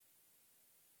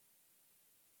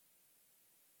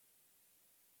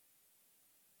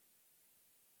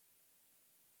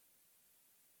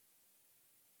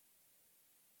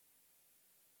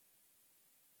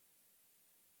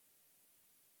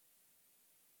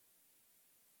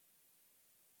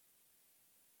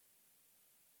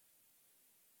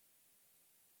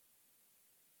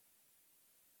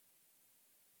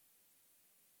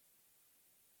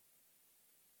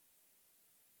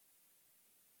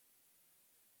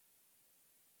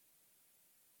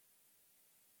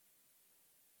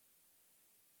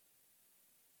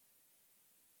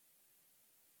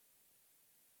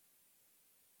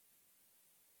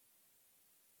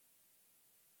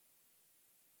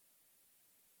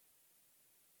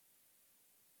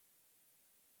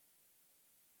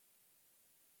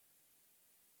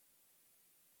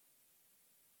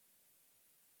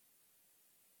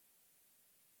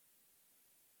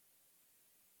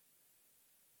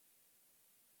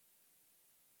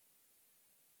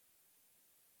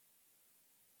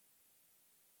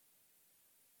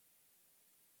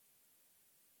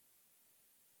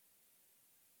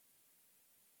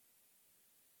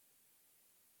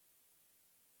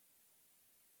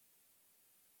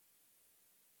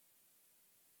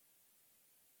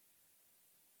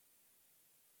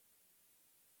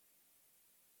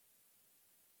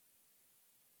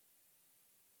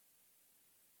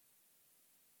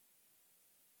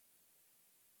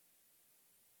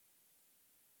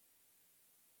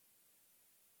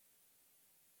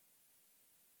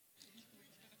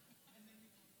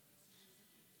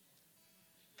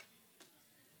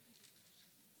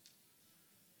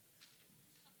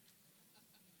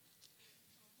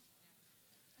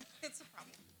It's a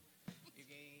problem. You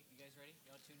guys ready?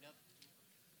 Y'all tuned up?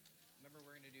 Remember,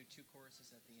 we're going to do 2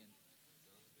 choruses at the end.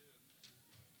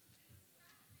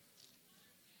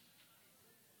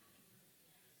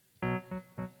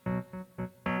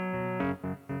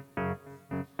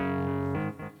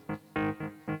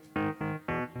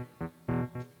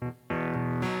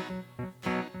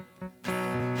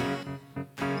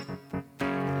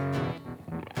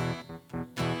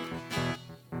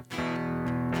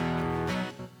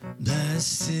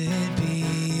 Blessed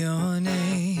be your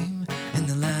name in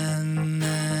the land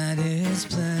that is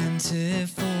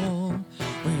plentiful,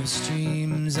 where your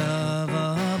streams of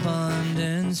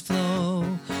abundance flow.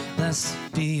 Blessed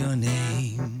be your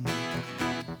name.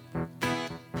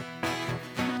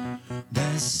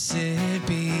 Blessed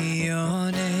be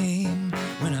your name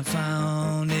when I'm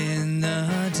found in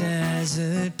the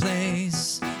desert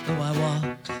place, though I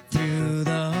walk through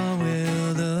the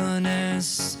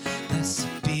wilderness. Blessed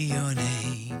be your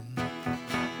name.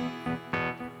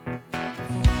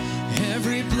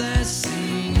 Every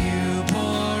blessing you pour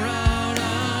out,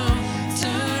 I'll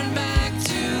turn back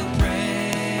to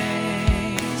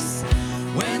praise.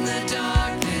 When the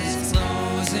darkness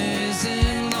closes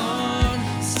in, Lord,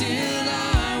 still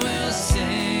I will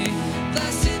say,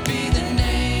 blessed be the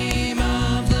name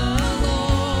of the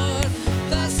Lord.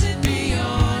 Blessed be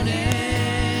your name.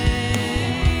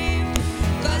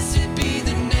 Blessed be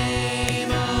the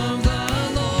name of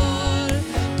the Lord.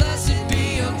 Blessed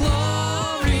be your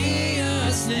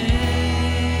glorious name.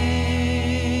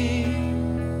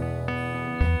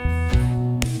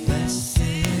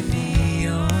 Blessed be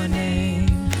your name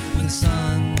when the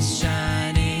sun's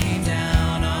shining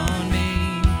down on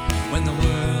me, when the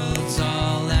world's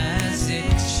all as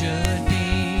it should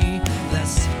be.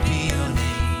 Blessed be your name.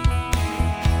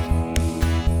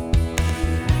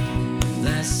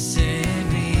 Blessed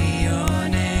be your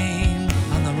name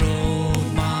on the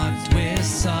road marked with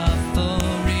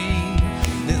suffering.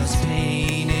 There's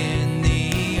pain in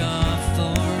the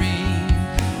offering.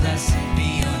 Blessed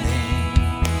be your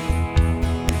name.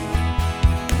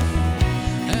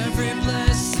 Every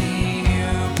blessing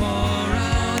you pour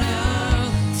out,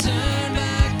 I'll turn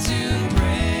back to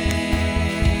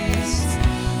praise.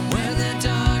 When the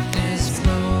darkness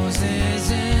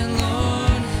closes in,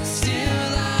 Lord,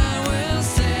 still I will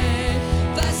say,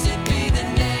 blessed be the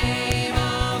name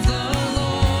of the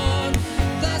Lord.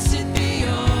 Blessed be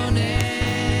your name.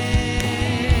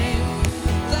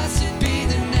 Blessed be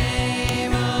the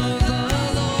name of the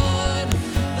Lord.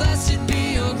 Blessed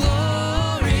be your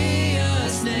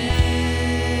glorious name.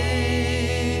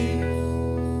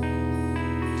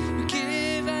 You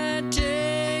give and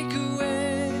take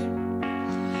away.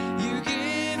 You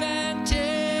give and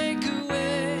take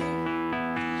away.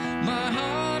 My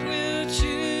heart will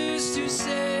choose to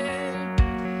say,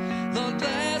 Lord,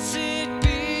 blessed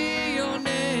be your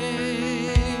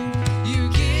name. You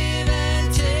give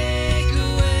and take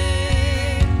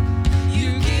away.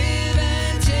 You give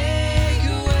and take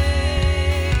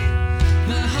away.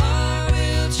 My heart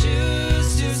will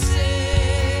choose to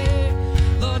say,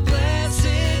 Lord,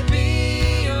 blessed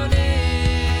be your name.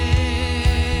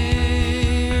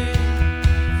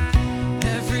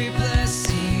 Every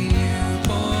blessing you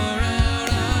pour out,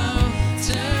 I'll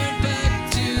turn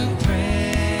back to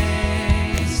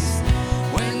praise.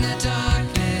 When the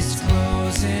darkness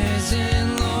closes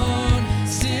in, Lord,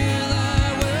 still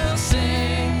I will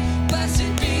sing.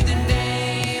 Blessed be the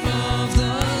name of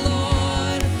the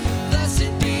Lord.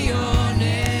 Blessed be your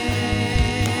name.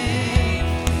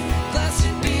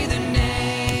 Blessed be the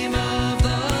name of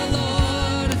the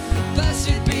Lord.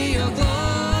 Blessed be your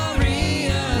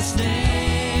glorious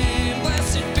name.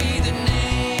 Blessed be the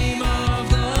name of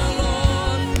the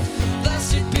Lord.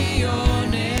 Blessed be your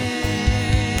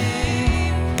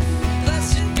name.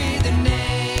 Blessed be the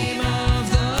name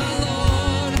of the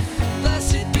Lord.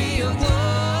 Blessed be your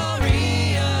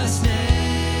glorious name.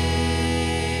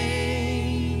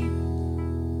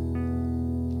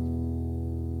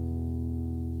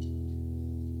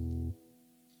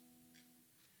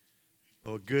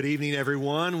 Well, good evening,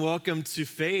 everyone. Welcome to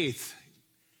Faith.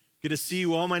 Good to see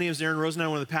you all. My name is Aaron Rosen.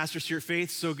 I'm one of the pastors here at Faith.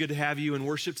 So good to have you in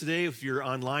worship today. If you're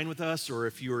online with us or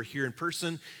if you are here in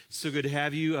person, so good to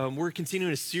have you. We're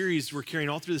continuing a series we're carrying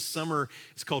all through this summer.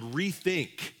 It's called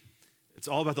Rethink. It's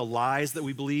all about the lies that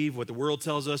we believe, what the world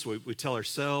tells us, what we tell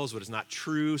ourselves, what is not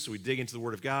true. So we dig into the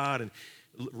Word of God and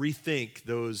rethink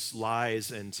those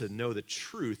lies and to know the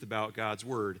truth about God's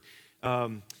Word.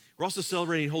 We're also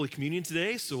celebrating Holy Communion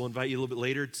today, so we'll invite you a little bit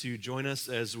later to join us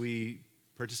as we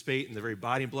participate in the very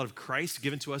body and blood of Christ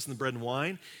given to us in the bread and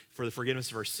wine for the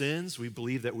forgiveness of our sins. We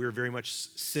believe that we're very much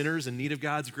sinners in need of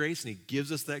God's grace, and He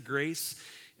gives us that grace.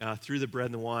 through the bread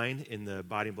and the wine in the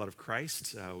body and blood of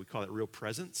Christ. We call it real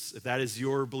presence. If that is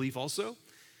your belief also,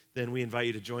 then we invite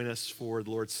you to join us for the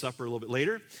Lord's Supper a little bit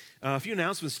later. A few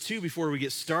announcements, too, before we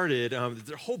get started. There are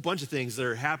a whole bunch of things that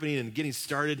are happening and getting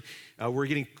started. We're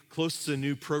getting close to a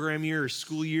new program year or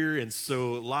school year, and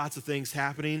so lots of things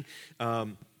happening.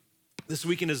 This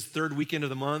weekend is the third weekend of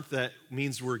the month. That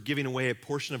means we're giving away a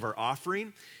portion of our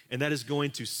offering, and that is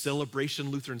going to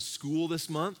Celebration Lutheran School this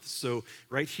month. So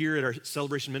right here at our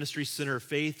Celebration Ministry Center of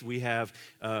Faith, we have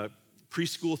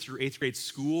preschool through 8th grade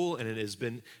school, and it has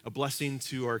been a blessing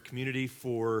to our community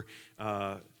for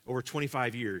over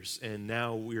 25 years. And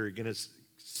now we're going to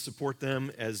support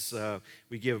them as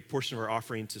we give a portion of our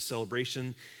offering to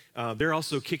Celebration. They're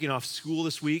also kicking off school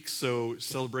this week, so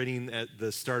celebrating at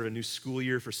the start of a new school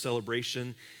year for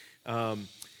Celebration.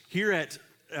 Here at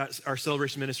our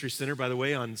Celebration Ministry Center, by the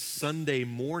way, on Sunday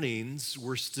mornings,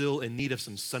 we're still in need of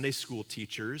some Sunday school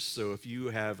teachers. So if you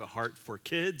have a heart for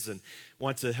kids and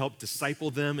want to help disciple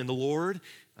them in the Lord,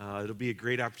 it'll be a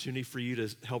great opportunity for you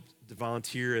to help to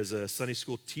volunteer as a Sunday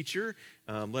school teacher.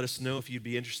 Let us know if you'd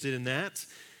be interested in that.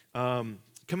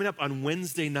 Coming up on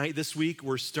Wednesday night this week,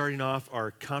 we're starting off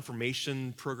our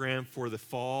confirmation program for the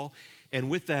fall. And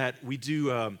with that, we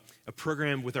do a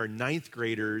program with our 9th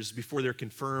graders before they're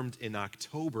confirmed in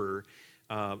October,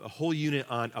 a whole unit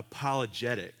on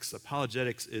apologetics.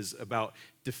 Apologetics is about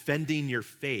defending your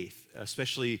faith,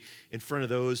 especially in front of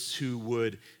those who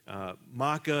would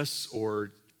mock us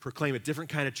or proclaim a different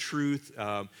kind of truth,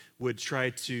 would try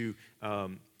to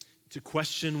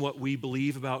question what we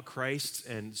believe about Christ.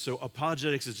 And so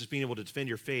apologetics is just being able to defend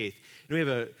your faith. And we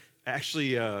have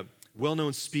a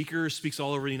well-known speaker, speaks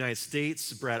all over the United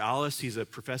States, Brad Allis. He's a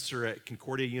professor at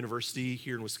Concordia University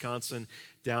here in Wisconsin,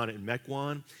 down at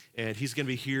Mequon. And he's going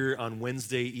to be here on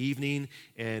Wednesday evening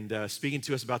and speaking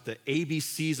to us about the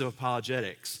ABCs of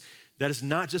apologetics. That is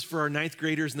not just for our 9th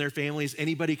graders and their families.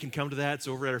 Anybody can come to that. It's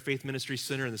over at our Faith Ministry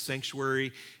Center in the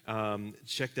sanctuary.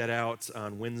 Check that out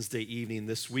on Wednesday evening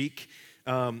this week.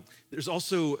 There's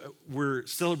also, we're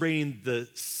celebrating the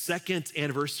 2nd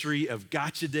anniversary of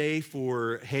Gotcha Day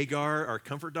for Hagar, our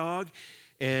comfort dog.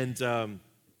 And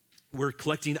we're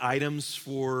collecting items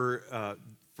for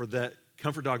that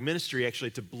Comfort Dog Ministry,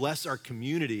 actually, to bless our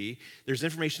community. There's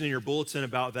information in your bulletin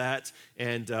about that,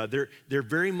 and they're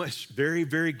very,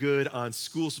 very good on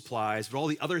school supplies, but all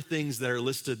the other things that are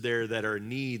listed there that are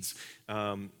needs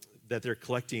that they're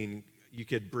collecting, you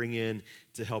could bring in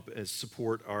to help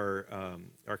support our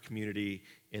community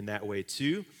in that way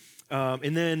too.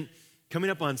 And then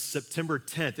coming up on September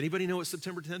 10th, anybody know what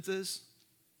September 10th is?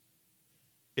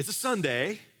 It's a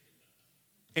Sunday,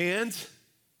 and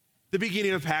the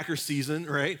beginning of Packers season,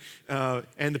 right?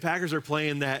 And the Packers are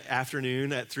playing that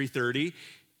afternoon at 3:30.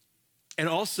 And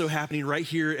also happening right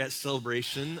here at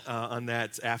Celebration on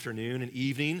that afternoon and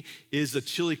evening is a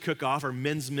chili cook-off. Our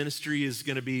men's ministry is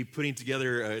going to be putting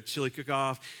together a chili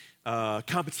cook-off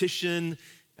competition.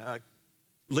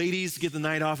 Ladies get the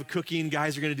night off of cooking.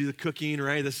 Guys are going to do the cooking,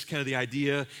 right? This is kind of the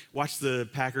idea. Watch the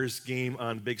Packers game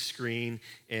on big screen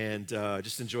and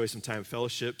just enjoy some time of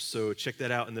fellowship. So check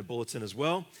that out in the bulletin as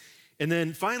well. And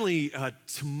then finally,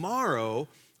 tomorrow,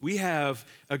 we have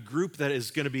a group that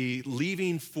is going to be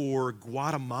leaving for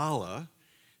Guatemala.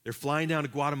 They're flying down to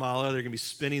Guatemala. They're going to be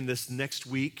spending this next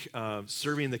week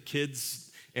serving the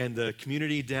kids and the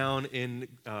community down in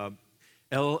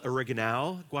El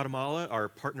Oregonal, Guatemala, our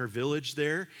partner village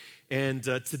there. And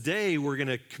today we're going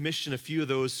to commission a few of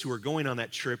those who are going on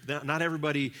that trip. Not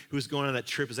everybody who is going on that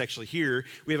trip is actually here.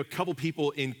 We have a couple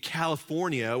people in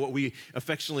California, what we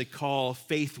affectionately call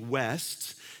Faith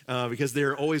West, because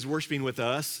they're always worshiping with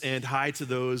us. And hi to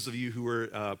those of you who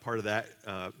are part of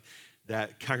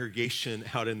that congregation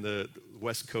out in the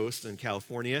West Coast in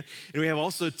California. And we have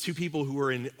also 2 people who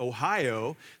are in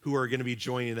Ohio who are going to be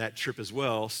joining that trip as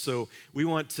well. So we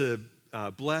want to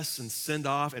bless and send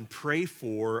off and pray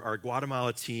for our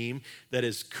Guatemala team. That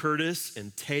is Curtis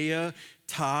and Taya,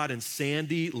 Todd and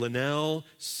Sandy, Linnell,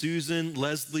 Susan,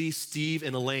 Leslie, Steve,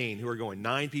 and Elaine, who are going.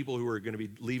 9 people who are going to be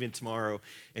leaving tomorrow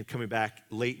and coming back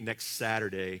late next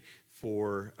Saturday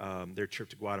for their trip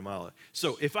to Guatemala.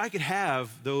 So if I could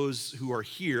have those who are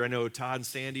here, I know Todd and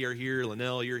Sandy are here,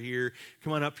 Linnell, you're here,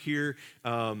 come on up here.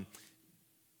 A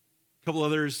couple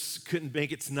others couldn't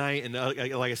make it tonight, and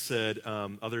like I said,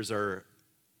 others are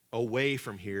away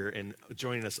from here and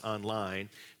joining us online.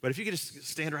 But if you could just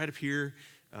stand right up here.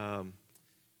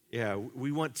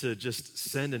 We want to just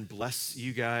send and bless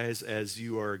you guys as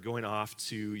you are going off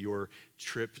to your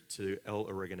trip to El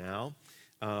Oregonal.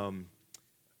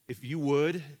 If you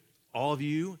would, all of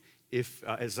you, if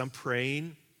as I'm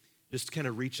praying, just kind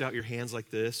of reach out your hands like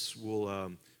this.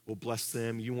 We'll will bless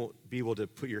them. You won't be able to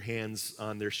put your hands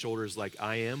on their shoulders like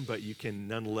I am, but you can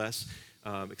nonetheless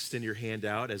extend your hand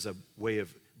out as a way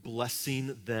of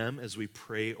blessing them as we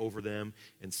pray over them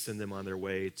and send them on their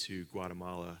way to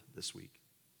Guatemala this week.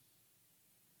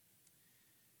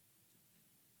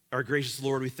 Our gracious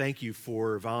Lord, we thank you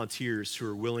for volunteers who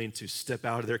are willing to step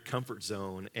out of their comfort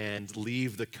zone and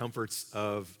leave the comforts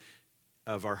of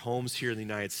our homes here in the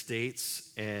United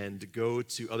States and go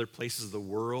to other places of the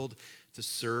world to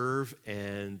serve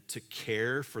and to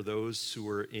care for those who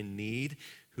are in need,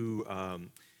 who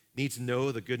need to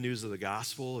know the good news of the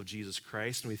gospel of Jesus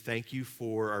Christ. And we thank you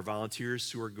for our volunteers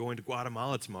who are going to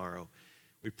Guatemala tomorrow.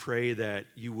 We pray that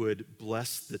you would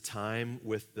bless the time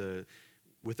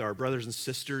with our brothers and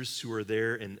sisters who are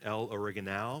there in El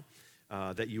Oregonal,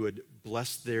 that you would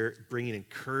bless their bringing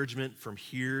encouragement from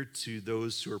here to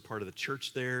those who are part of the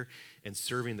church there and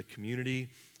serving the community.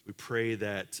 We pray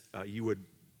that you would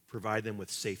provide them with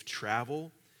safe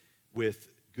travel, with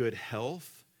good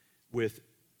health, with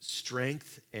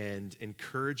strength and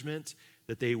encouragement,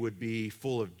 that they would be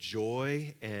full of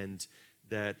joy, and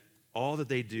that all that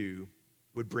they do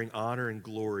would bring honor and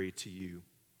glory to you.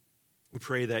 We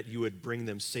pray that you would bring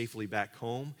them safely back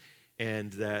home,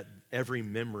 and that every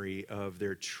memory of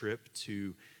their trip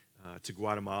to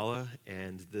Guatemala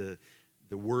and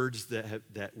the words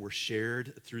that were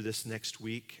shared through this next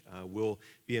week will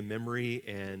be a memory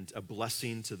and a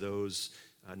blessing to those,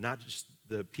 not just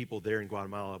the people there in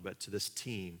Guatemala, but to this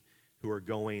team who are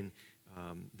going,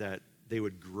 that they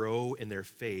would grow in their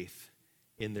faith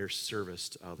in their service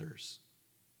to others.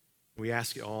 We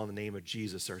ask it all in the name of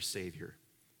Jesus, our Savior.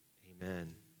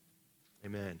 Amen.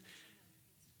 Amen.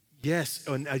 Yes,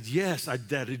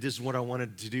 that is what I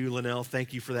wanted to do, Linnell.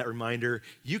 Thank you for that reminder.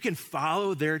 You can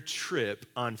follow their trip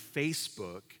on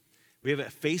Facebook. We have a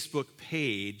Facebook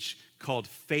page called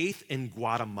Faith in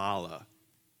Guatemala,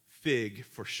 FIG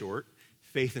for short,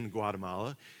 Faith in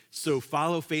Guatemala. So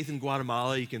follow Faith in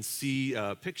Guatemala. You can see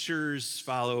pictures,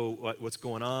 follow what's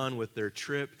going on with their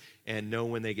trip, and know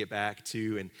when they get back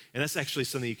to. And that's actually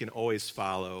something you can always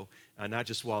follow, not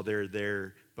just while they're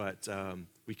there, but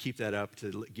we keep that up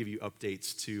to give you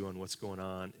updates too on what's going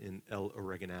on in El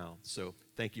Oregonal. So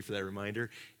thank you for that reminder.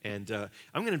 And I'm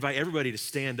going to invite everybody to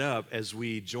stand up as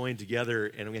we join together,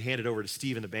 and I'm going to hand it over to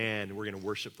Steve and the band, and we're going to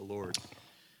worship the Lord.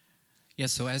 Yeah,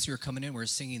 so as you're coming in, we're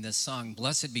singing this song,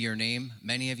 Blessed Be Your Name.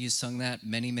 Many of you sung that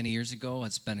many, many years ago.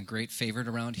 It's been a great favorite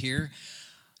around here.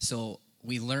 So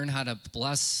we learn how to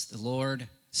bless the Lord,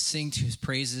 sing to his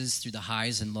praises through the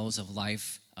highs and lows of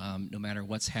life, no matter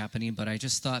what's happening. But I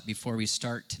just thought before we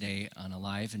start today on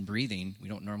Alive and Breathing, we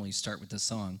don't normally start with this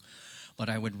song, but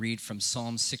I would read from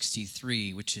Psalm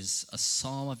 63, which is a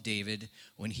psalm of David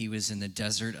when he was in the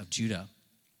desert of Judah.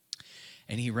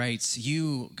 And he writes,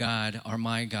 You, God, are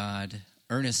my God.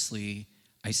 Earnestly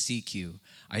I seek you.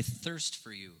 I thirst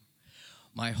for you.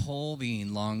 My whole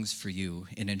being longs for you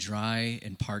in a dry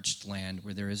and parched land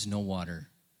where there is no water.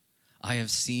 I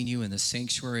have seen you in the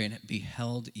sanctuary and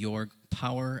beheld your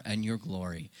power and your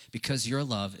glory, because your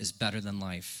love is better than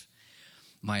life.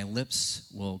 My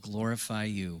lips will glorify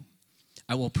you.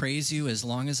 I will praise you as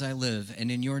long as I live,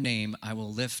 and in your name I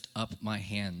will lift up my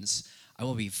hands. I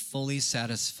will be fully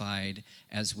satisfied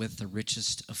as with the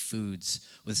richest of foods.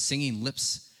 With singing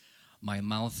lips, my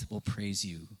mouth will praise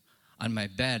you. On my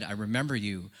bed, I remember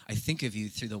you. I think of you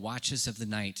through the watches of the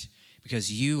night,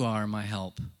 because you are my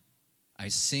help. I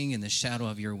sing in the shadow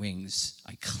of your wings.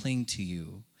 I cling to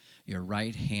you. Your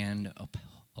right hand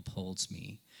upholds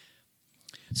me.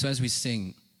 So as we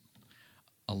sing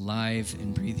Alive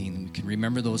and Breathing, we can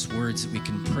remember those words, that we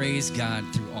can praise God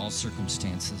through all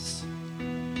circumstances.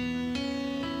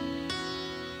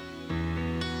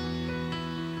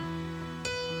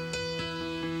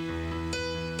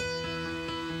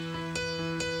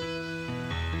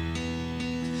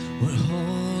 What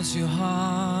holds your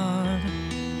heart?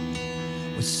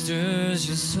 What stirs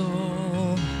your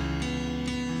soul?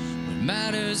 What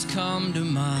matters come to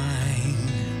mind?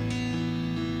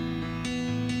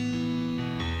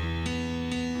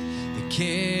 The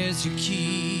cares you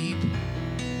keep,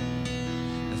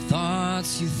 the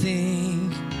thoughts you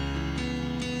think,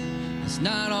 it's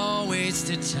not all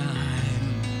wasted time.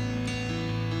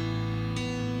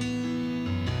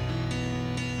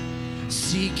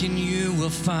 Seeking you will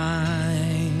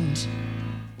find.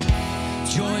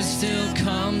 Joy still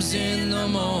comes in the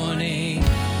morning.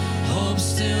 Hope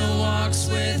still walks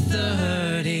with the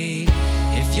hurting.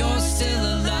 If you're still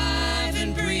alive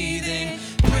and breathing,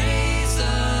 praise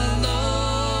the Lord.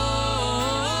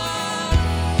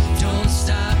 Don't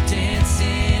stop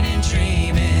dancing and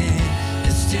dreaming.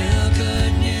 There's still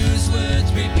good news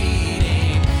worth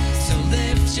repeating. So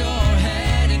lift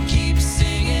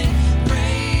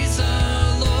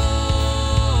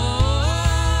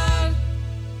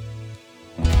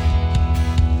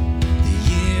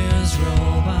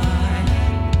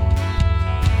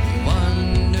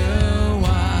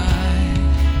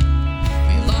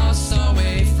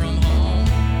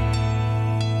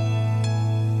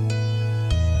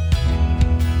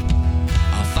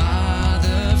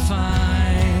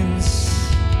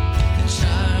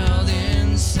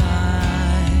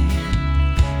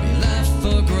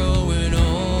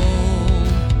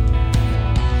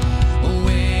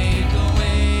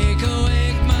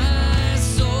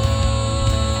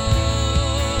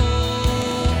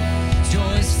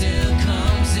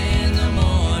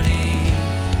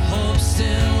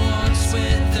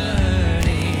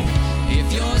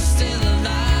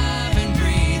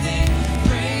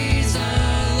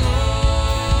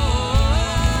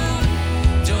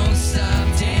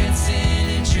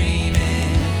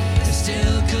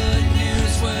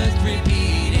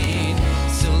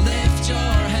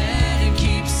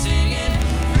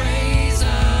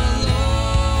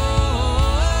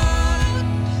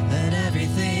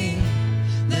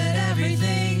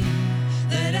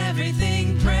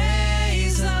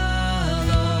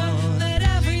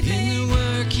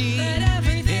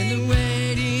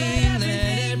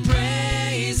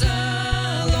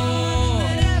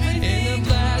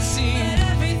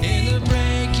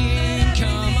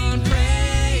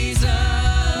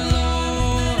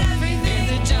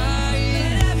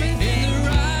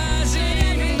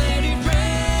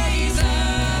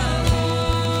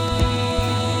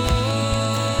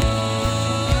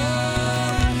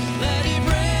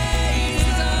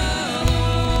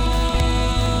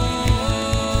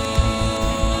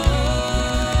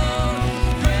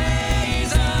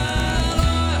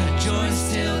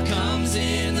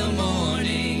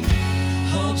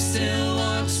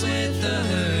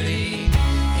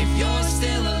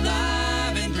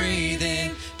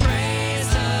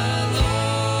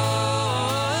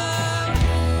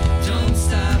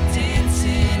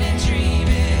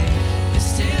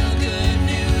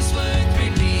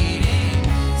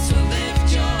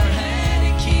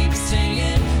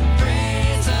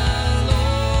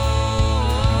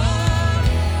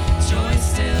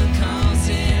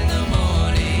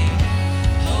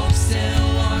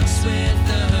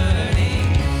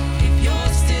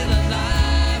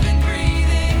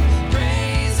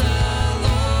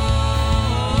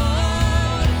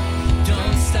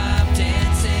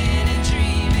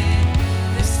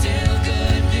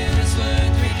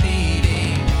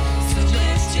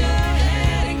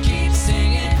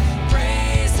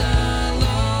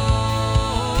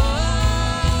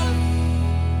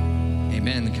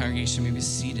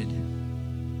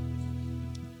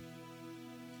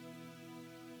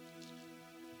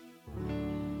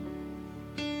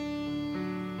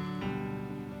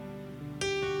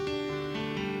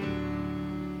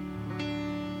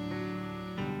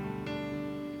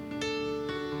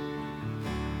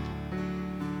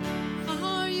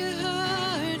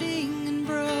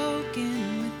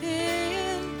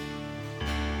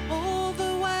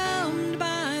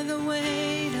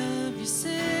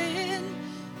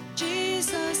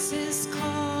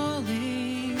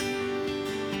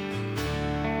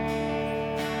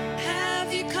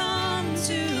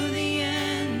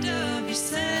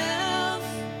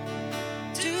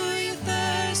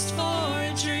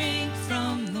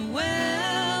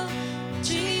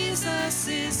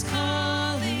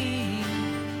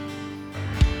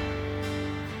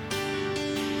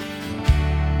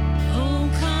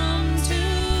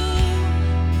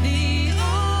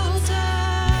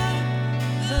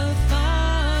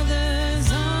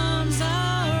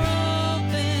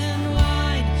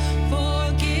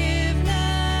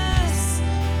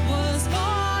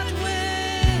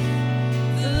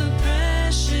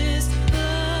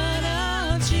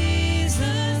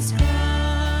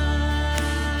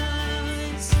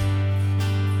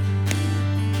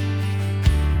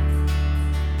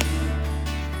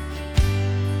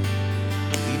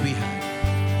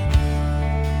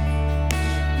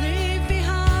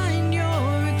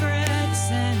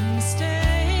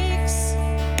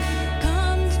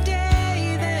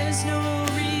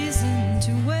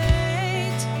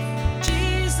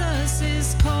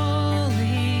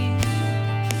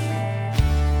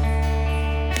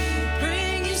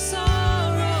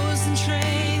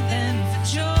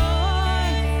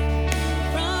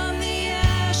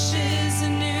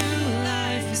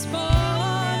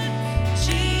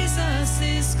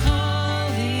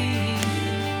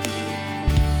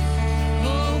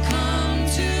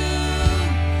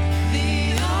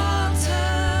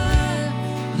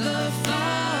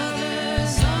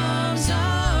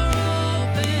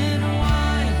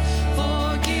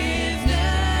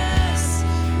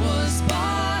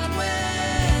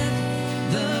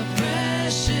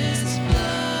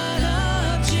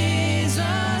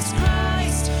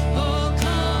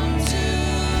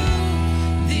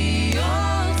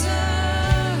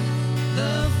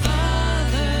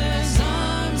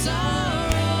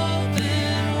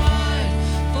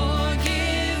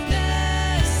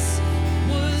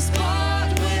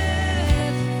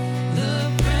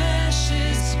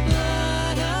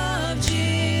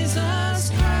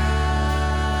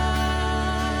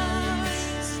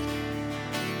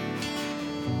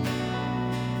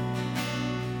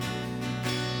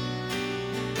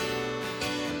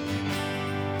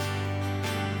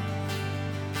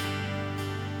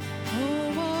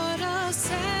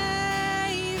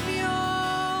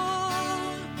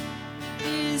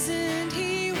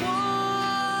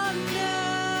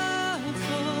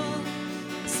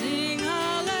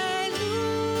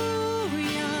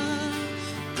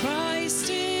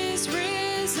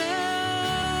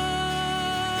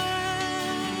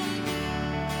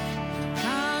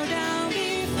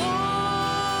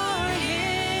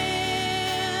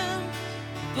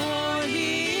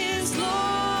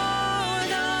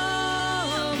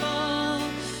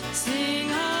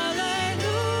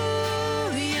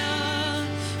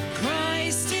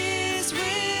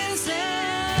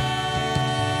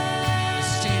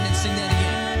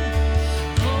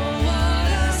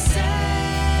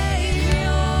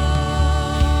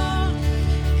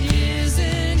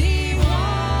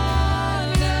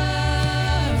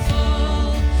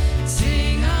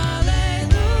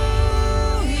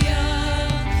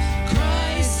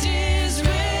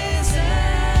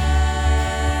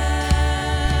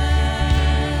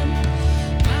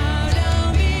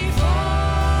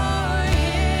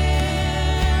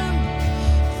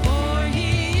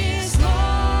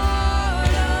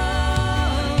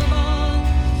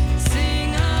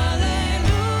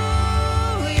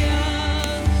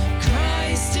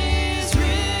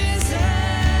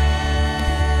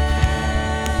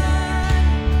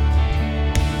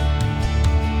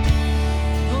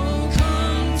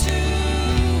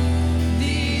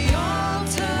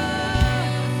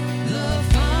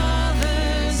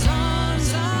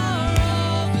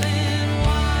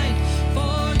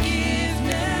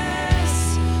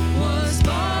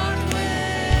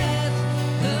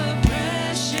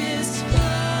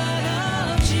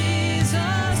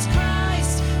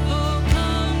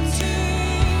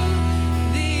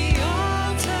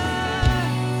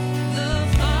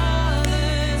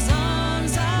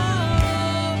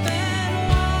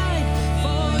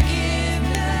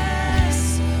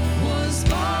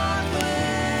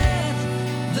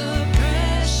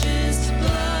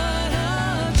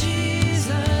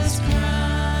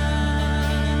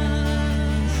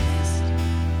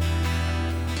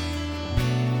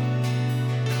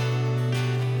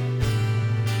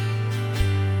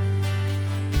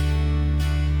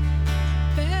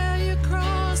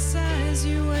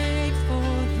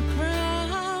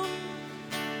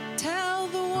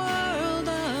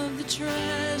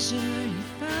treasure you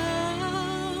found.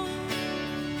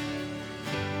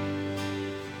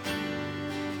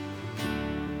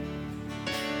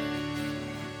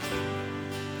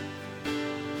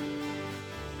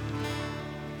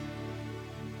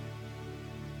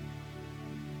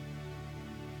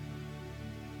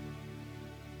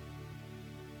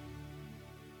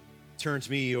 Turn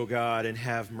to me, O God, and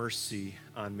have mercy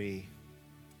on me,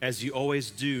 as you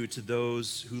always do to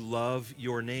those who love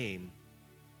your name.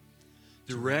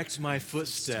 Direct my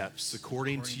footsteps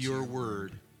according to your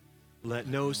word. Let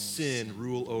no sin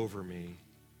rule over me.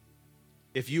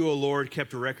 If you, O Lord,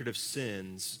 kept a record of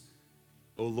sins,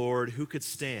 O Lord, who could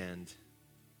stand?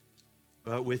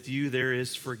 But with you there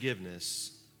is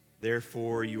forgiveness.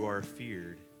 Therefore you are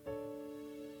feared.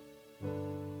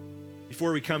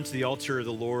 Before we come to the altar of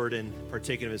the Lord and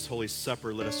partake of his holy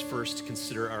supper, let us first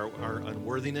consider our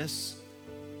unworthiness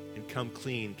and come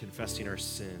clean, confessing our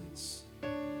sins.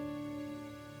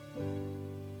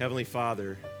 Heavenly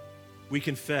Father, we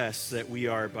confess that we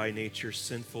are by nature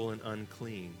sinful and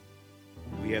unclean.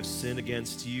 We have sinned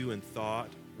against you in thought,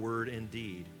 word, and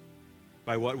deed,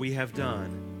 by what we have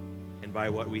done and by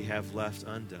what we have left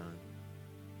undone.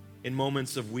 In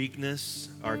moments of weakness,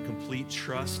 our complete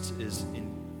trust is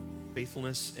in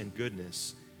faithfulness and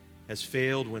goodness has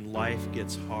failed when life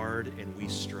gets hard and we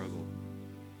struggle.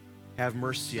 Have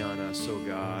mercy on us, O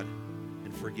God,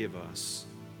 and forgive us.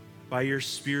 By your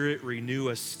Spirit, renew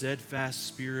a steadfast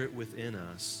spirit within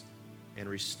us and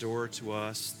restore to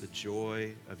us the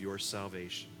joy of your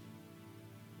salvation.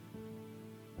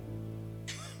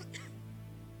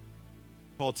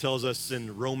 Paul tells us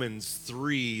in Romans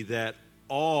 3 that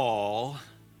all,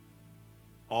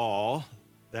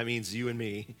 that means you and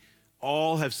me,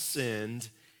 all have sinned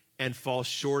and fall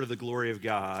short of the glory of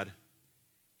God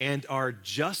and are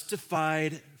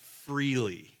justified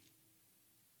freely.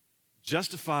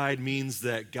 Justified means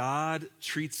that God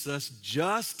treats us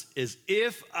just as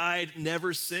if I'd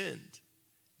never sinned.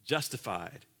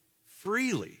 Justified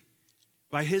freely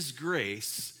by his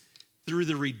grace through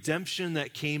the redemption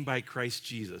that came by Christ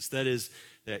Jesus. That is,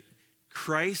 that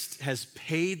Christ has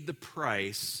paid the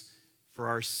price for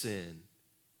our sin.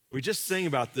 We just sang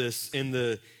about this in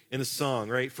the song,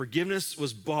 right? Forgiveness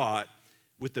was bought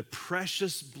with the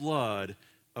precious blood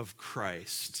of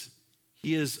Christ.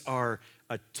 He is our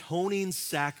atoning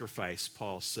sacrifice,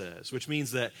 Paul says, which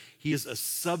means that he is a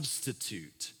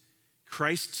substitute.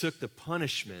 Christ took the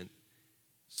punishment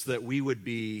so that we would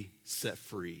be set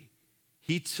free.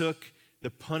 He took the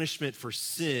punishment for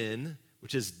sin,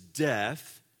 which is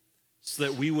death, so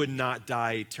that we would not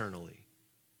die eternally,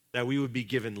 that we would be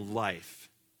given life,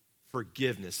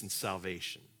 forgiveness, and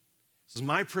salvation. So it's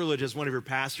my privilege as one of your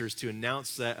pastors to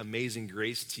announce that amazing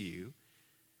grace to you.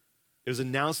 It was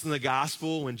announced in the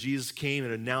gospel when Jesus came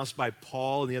and announced by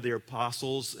Paul and the other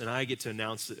apostles, and I get to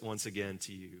announce it once again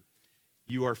to you.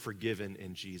 You are forgiven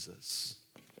in Jesus.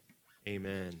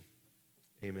 Amen.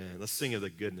 Amen. Let's sing of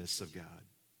the goodness of God.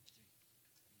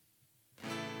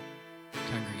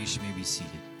 Congregation may be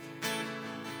seated.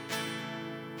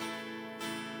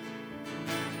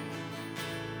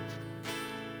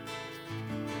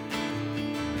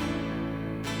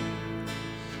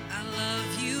 I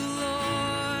love you,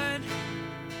 Lord.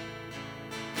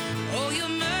 Oh, your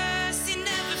mercy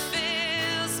never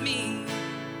fails me.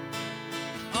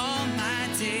 All my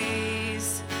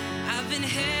days I've been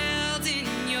held in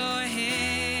your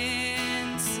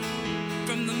hands.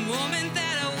 From the moment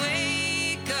that I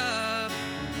wake up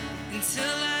until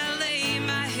I lay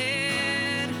my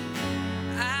head,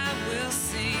 I will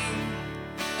sing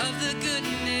of the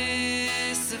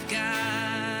goodness of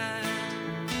God.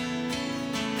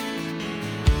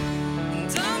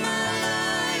 And all my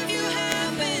life you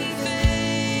have been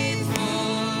faithful.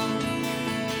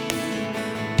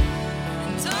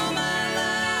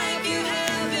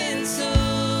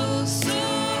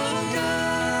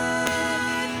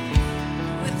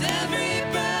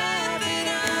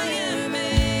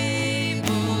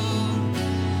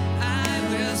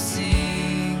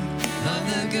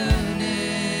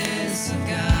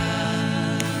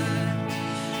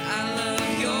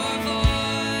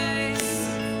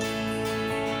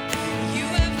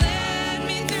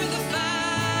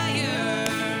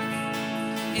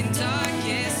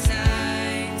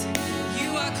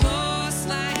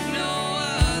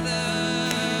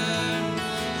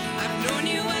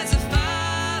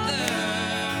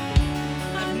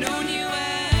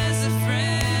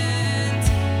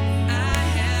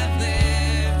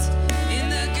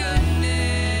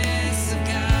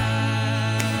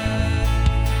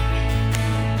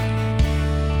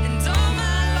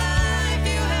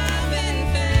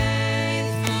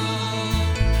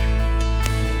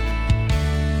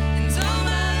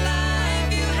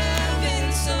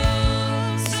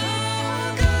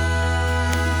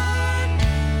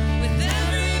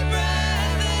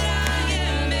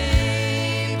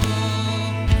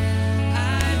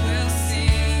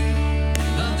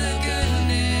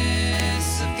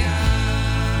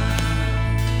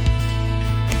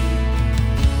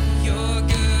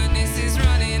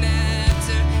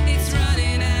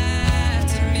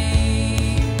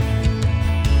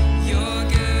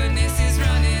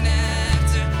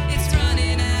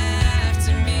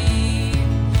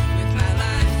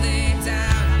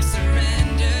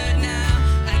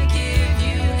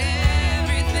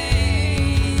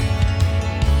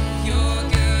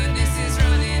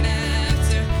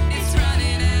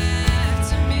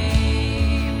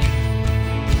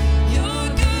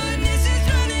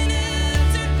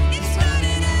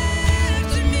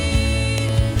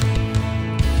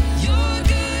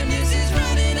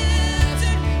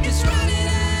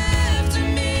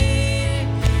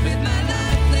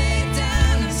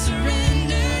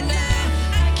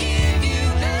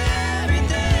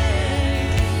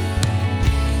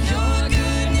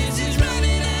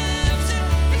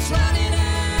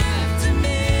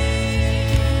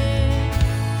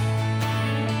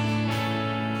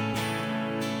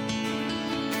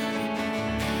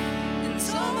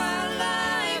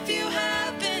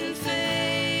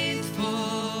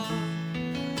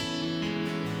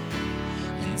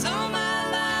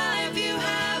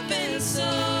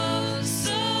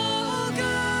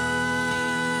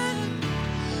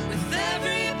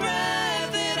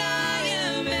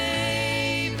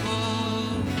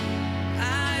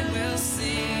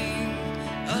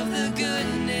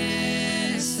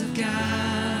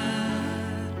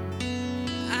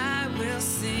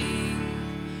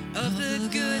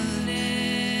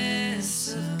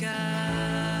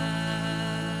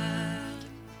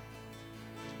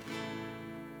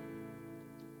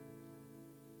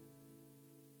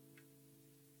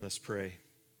 Let's pray.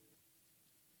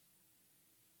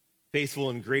 Faithful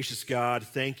and gracious God,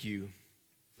 thank you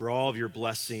for all of your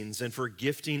blessings and for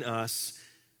gifting us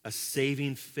a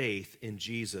saving faith in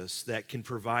Jesus that can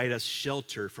provide us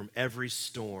shelter from every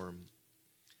storm.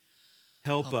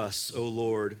 Help us, O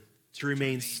Lord, to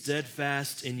remain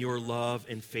steadfast in your love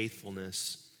and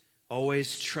faithfulness,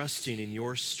 always trusting in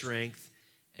your strength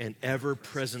and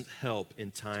ever-present help in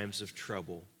times of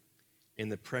trouble. In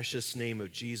the precious name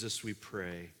of Jesus we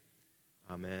pray.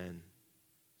 Amen.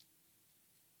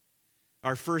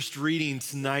 Our first reading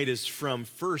tonight is from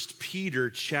 1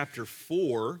 Peter chapter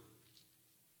 4.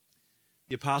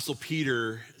 The Apostle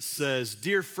Peter says,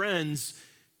 "Dear friends,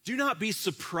 do not be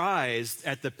surprised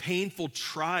at the painful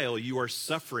trial you are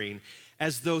suffering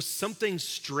as though something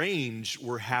strange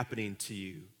were happening to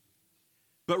you.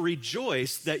 But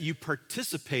rejoice that you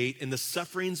participate in the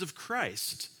sufferings of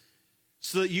Christ,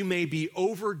 so that you may be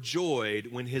overjoyed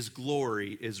when his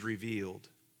glory is revealed.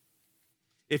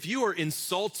 If you are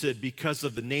insulted because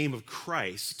of the name of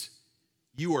Christ,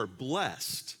 you are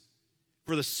blessed,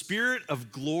 for the Spirit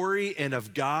of glory and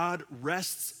of God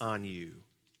rests on you.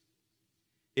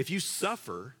 If you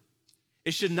suffer,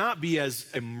 it should not be as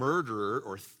a murderer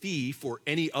or thief or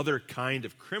any other kind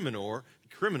of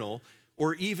criminal,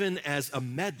 or even as a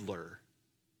meddler.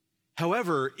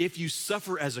 However, if you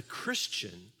suffer as a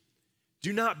Christian,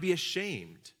 do not be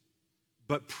ashamed,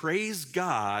 but praise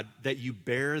God that you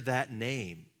bear that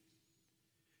name.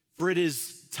 For it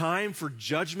is time for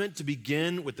judgment to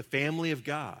begin with the family of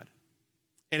God.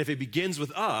 And if it begins with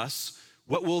us,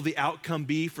 what will the outcome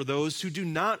be for those who do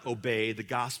not obey the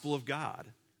gospel of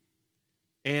God?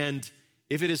 And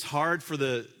if it is hard for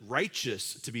the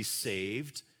righteous to be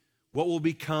saved, what will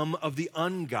become of the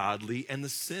ungodly and the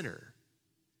sinner?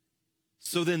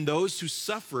 So then those who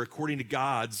suffer according to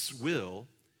God's will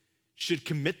should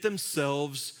commit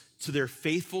themselves to their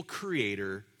faithful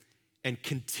Creator and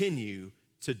continue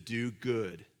to do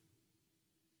good."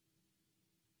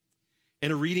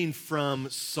 And a reading from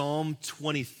Psalm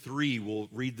 23, we'll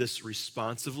read this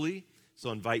responsively, so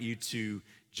I invite you to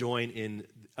join in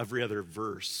every other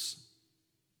verse.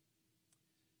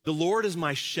 "The Lord is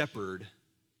my shepherd,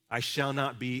 I shall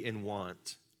not be in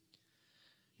want.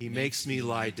 He makes me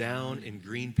lie down in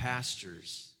green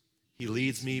pastures. He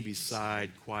leads me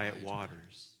beside quiet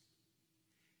waters.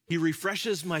 He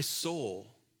refreshes my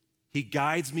soul. He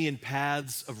guides me in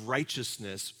paths of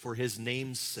righteousness for his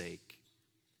name's sake.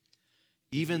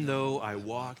 Even though I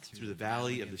walk through the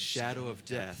valley of the shadow of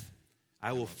death,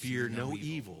 I will fear no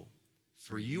evil,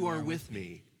 for you are with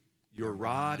me. Your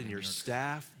rod and your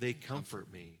staff, they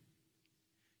comfort me.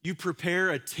 You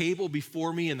prepare a table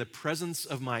before me in the presence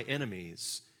of my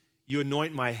enemies. You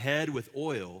anoint my head with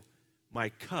oil. My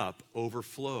cup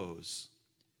overflows.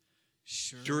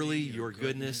 Surely your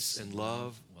goodness and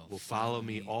love will follow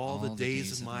me all the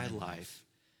days of my life,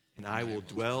 and I will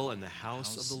dwell in the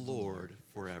house of the Lord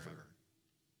forever."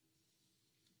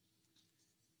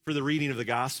 For the reading of the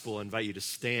gospel, I invite you to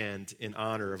stand in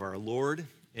honor of our Lord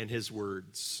and his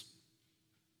words.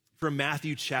 From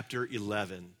Matthew chapter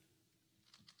 11.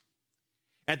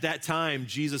 "At that time,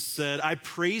 Jesus said, 'I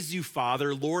praise you,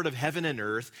 Father, Lord of heaven and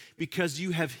earth, because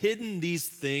you have hidden these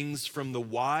things from the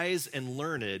wise and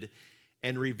learned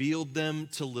and revealed them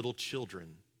to little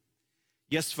children.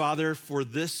 Yes, Father, for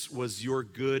this was your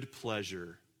good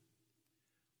pleasure.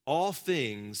 All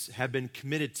things have been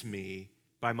committed to me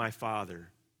by my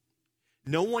Father.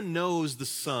 No one knows the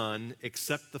Son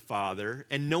except the Father,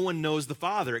 and no one knows the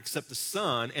Father except the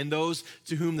Son and those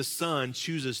to whom the Son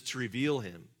chooses to reveal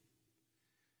him.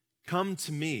 Come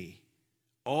to me,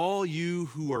 all you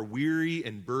who are weary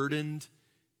and burdened,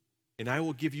 and I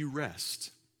will give you rest.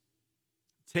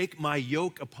 Take my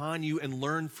yoke upon you and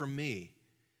learn from me,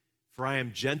 for I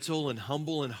am gentle and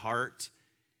humble in heart,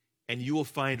 and you will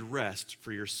find rest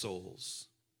for your souls.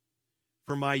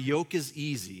 For my yoke is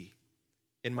easy,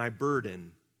 and my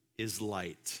burden is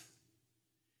light.'"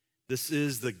 This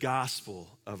is the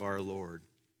gospel of our Lord.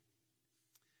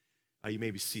 You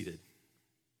may be seated.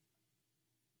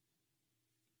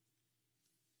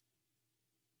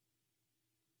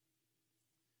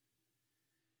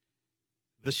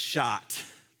 The shot.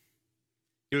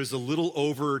 It was a little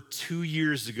over 2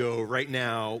 years ago right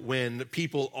now when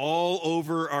people all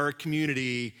over our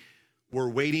community were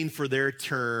waiting for their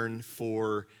turn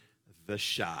for the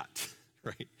shot,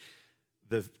 right?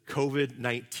 The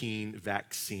COVID-19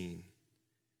 vaccine.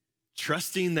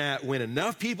 Trusting that when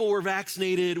enough people were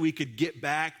vaccinated, we could get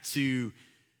back to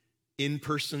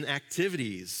in-person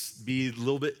activities, be a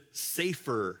little bit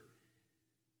safer.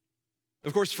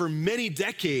 Of course, for many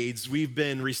decades, we've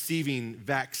been receiving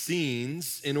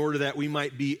vaccines in order that we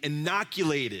might be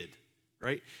inoculated,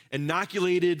 right?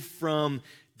 Inoculated from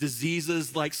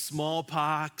diseases like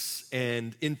smallpox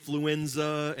and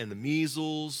influenza and the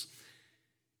measles.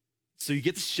 So you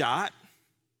get the shot,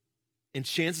 and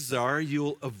chances are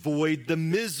you'll avoid the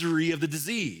misery of the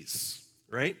disease,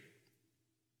 right?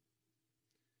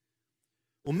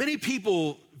 Well, many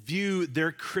people view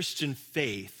their Christian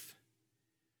faith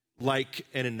like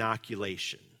an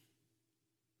inoculation,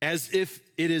 as if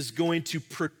it is going to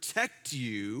protect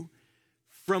you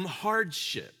from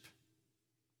hardship.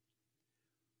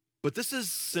 But this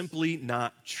is simply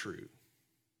not true.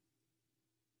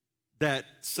 That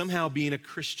somehow being a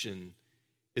Christian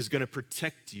is going to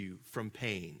protect you from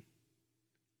pain.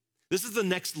 This is the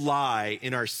next lie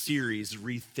in our series,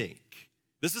 Rethink.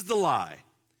 This is the lie.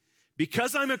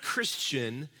 Because I'm a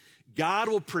Christian, God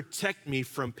will protect me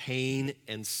from pain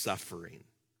and suffering.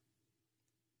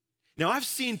 Now, I've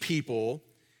seen people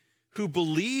who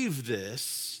believe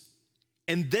this,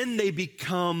 and then they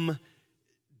become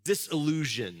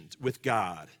disillusioned with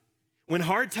God. When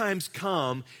hard times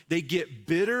come, they get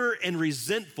bitter and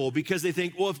resentful because they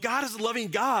think, well, if God is a loving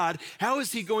God, how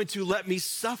is he going to let me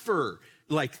suffer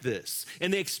like this?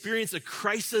 And they experience a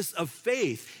crisis of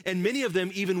faith. And many of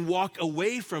them even walk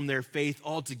away from their faith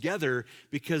altogether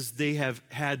because they have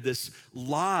had this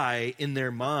lie in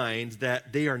their mind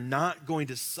that they are not going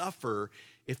to suffer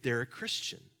if they're a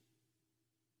Christian.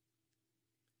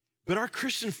 But our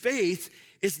Christian faith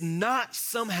is not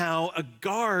somehow a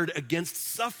guard against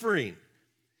suffering.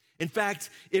 In fact,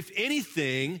 if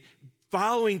anything,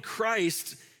 following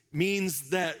Christ means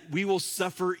that we will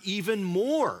suffer even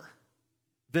more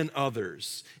than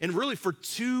others, and really for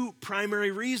two primary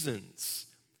reasons.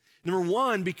 Number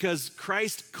one, because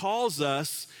Christ calls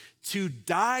us to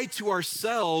die to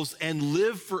ourselves and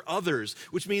live for others,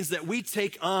 which means that we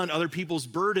take on other people's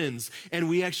burdens and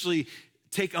we actually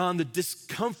take on the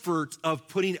discomfort of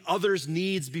putting others'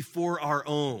 needs before our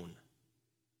own.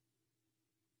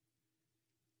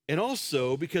 And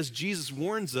also because Jesus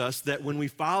warns us that when we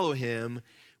follow him,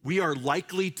 we are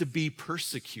likely to be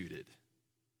persecuted.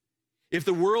 If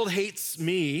the world hates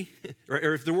me, or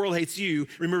if the world hates you,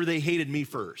 remember they hated me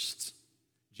first,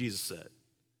 Jesus said.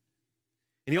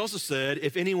 And he also said,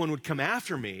 if anyone would come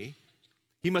after me,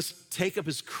 he must take up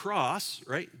his cross,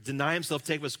 right? Deny himself,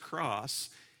 take up his cross,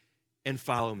 and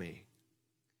follow me.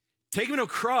 Taking up a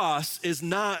cross is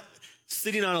not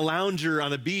sitting on a lounger on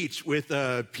the beach with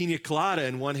a pina colada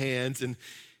in one hand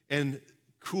and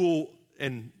cool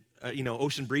and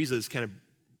ocean breezes kind of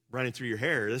running through your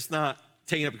hair. That's not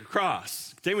taking up a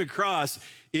cross. Taking up a cross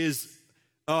is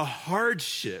a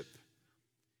hardship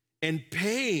and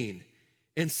pain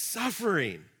and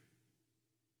suffering.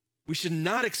 We should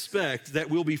not expect that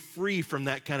we'll be free from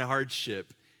that kind of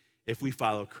hardship if we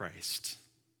follow Christ.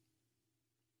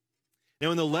 Now,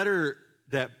 in the letter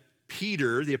that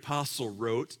Peter, the apostle,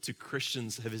 wrote to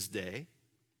Christians of his day,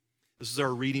 this is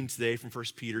our reading today from 1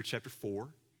 Peter chapter 4.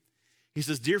 He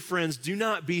says, "Dear friends, do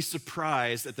not be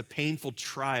surprised at the painful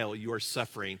trial you are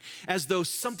suffering, as though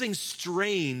something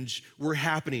strange were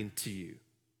happening to you."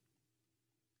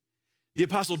 The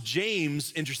apostle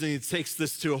James, interestingly, takes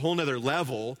this to a whole nother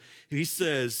level. James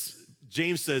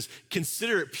says,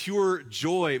 "Consider it pure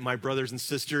joy, my brothers and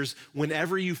sisters,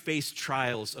 whenever you face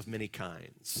trials of many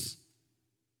kinds."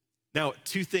 Now,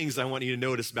 two things I want you to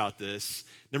notice about this.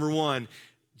 Number one,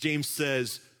 James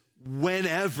says,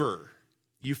 whenever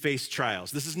you face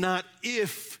trials. This is not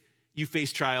if you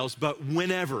face trials, but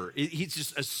whenever. He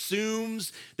just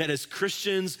assumes that as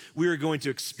Christians, we are going to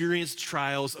experience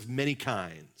trials of many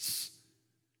kinds.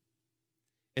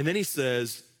 And then he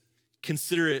says,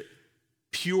 consider it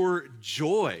pure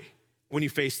joy when you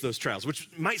face those trials, which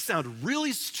might sound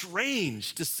really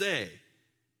strange to say.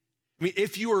 I mean,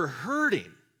 if you are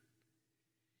hurting,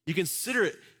 you consider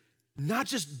it not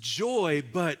just joy,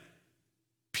 but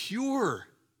pure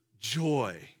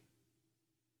joy.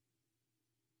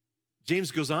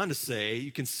 James goes on to say,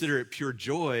 you consider it pure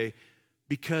joy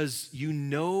because you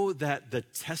know that the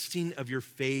testing of your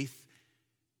faith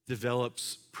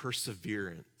develops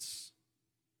perseverance.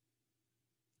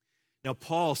 Now,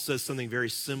 Paul says something very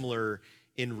similar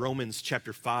in Romans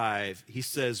chapter 5. He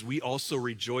says, we also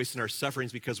rejoice in our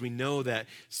sufferings because we know that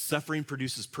suffering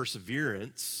produces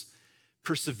perseverance,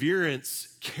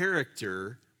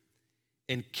 character,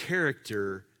 and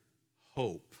character,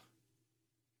 hope.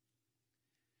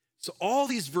 So all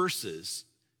these verses,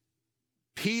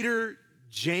 Peter,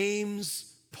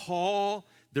 James, Paul,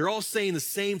 they're all saying the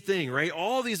same thing, right?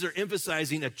 All these are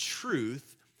emphasizing a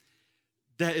truth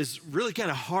that is really kind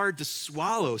of hard to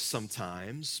swallow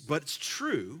sometimes, but it's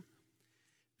true.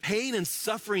 Pain and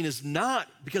suffering is not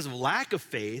because of lack of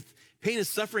faith. Pain and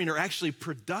suffering are actually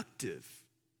productive.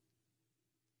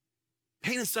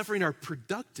 Pain and suffering are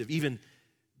productive, even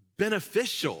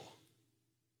beneficial.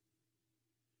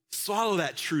 Swallow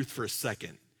that truth for a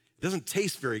second. It doesn't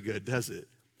taste very good, does it?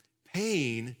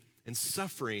 Pain and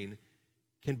suffering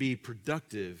can be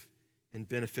productive and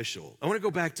beneficial. I want to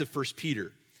go back to 1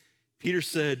 Peter. Peter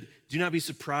said, "Do not be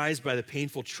surprised by the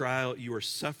painful trial you are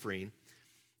suffering."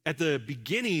 At the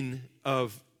beginning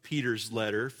of Peter's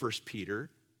letter, 1 Peter,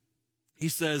 he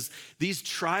says, "These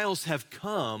trials have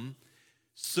come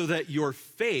so that your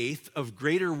faith, of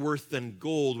greater worth than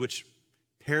gold, which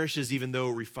perishes even though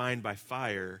refined by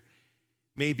fire,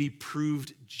 may be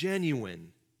proved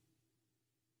genuine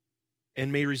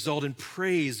and may result in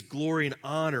praise, glory, and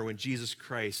honor when Jesus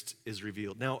Christ is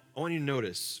revealed." Now, I want you to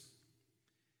notice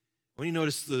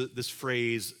this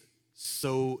phrase,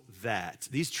 "so that."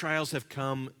 These trials have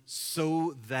come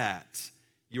so that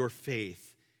your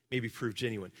faith may be proved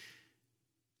genuine.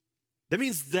 That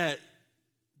means that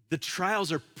the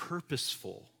trials are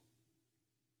purposeful.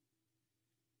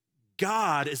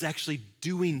 God is actually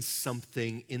doing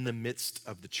something in the midst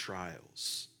of the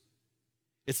trials.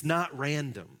 It's not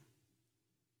random.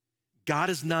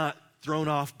 God is not thrown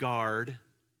off guard.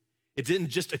 It didn't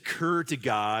just occur to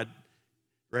God,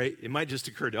 right? It might just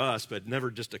occur to us, but it never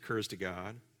just occurs to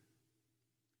God.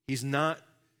 He's not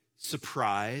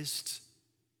surprised.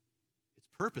 It's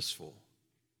purposeful.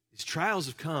 These trials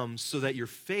have come so that your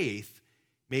faith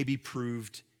may be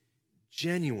proved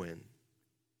genuine.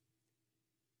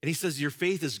 And he says your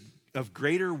faith is of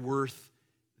greater worth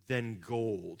than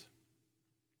gold.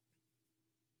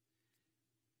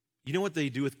 You know what they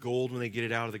do with gold when they get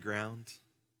it out of the ground?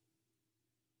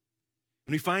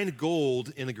 When we find gold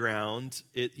in the ground,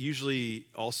 it usually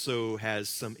also has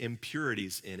some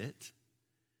impurities in it.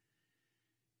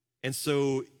 And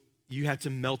so you have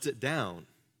to melt it down.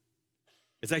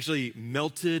 It's actually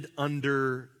melted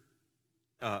under,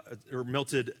 or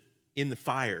melted in the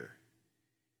fire.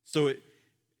 So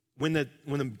when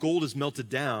the gold is melted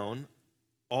down,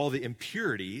 all the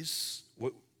impurities,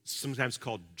 what sometimes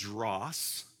called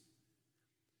dross,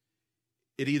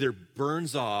 it either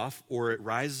burns off or it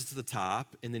rises to the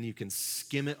top, and then you can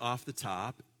skim it off the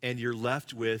top, and you're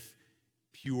left with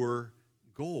pure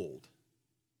gold.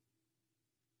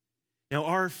 Now,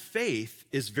 our faith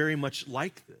is very much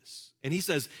like this. And he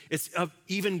says it's of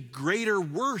even greater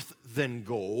worth than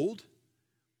gold.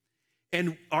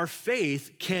 And our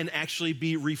faith can actually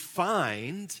be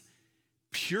refined,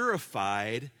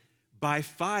 purified by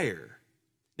fire.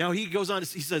 Now, he goes on,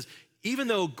 he says, even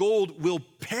though gold will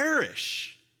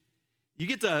perish, you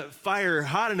get the fire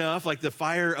hot enough, like the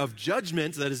fire of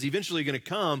judgment that is eventually going to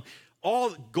come,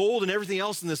 all gold and everything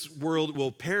else in this world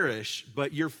will perish,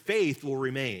 but your faith will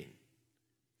remain.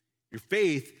 Your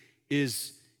faith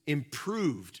is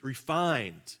improved,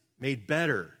 refined, made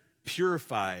better,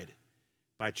 purified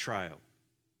by trial.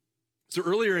 So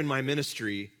earlier in my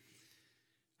ministry,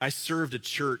 I served a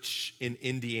church in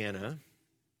Indiana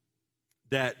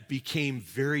that became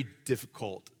very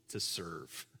difficult to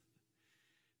serve.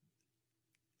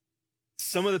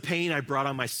 Some of the pain I brought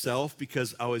on myself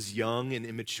because I was young and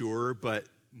immature, but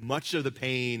much of the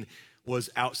pain was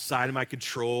outside of my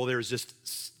control. There was just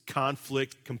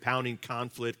conflict, compounding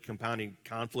conflict,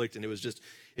 and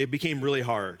it became really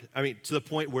hard. I mean, to the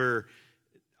point where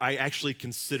I actually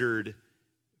considered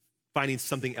finding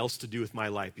something else to do with my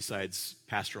life besides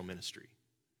pastoral ministry.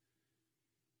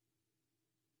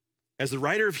 As the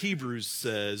writer of Hebrews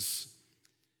says,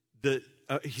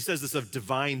 he says this of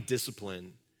divine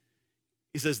discipline.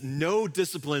 He says, no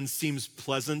discipline seems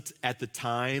pleasant at the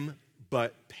time,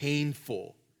 but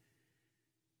painful.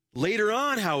 Later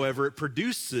on, however, it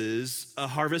produces a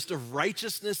harvest of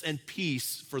righteousness and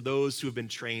peace for those who have been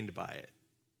trained by it.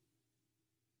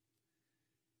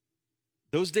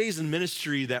 Those days in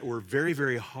ministry that were very,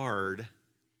 very hard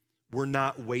were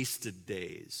not wasted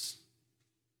days.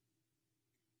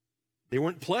 They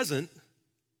weren't pleasant,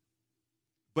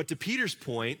 but to Peter's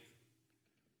point,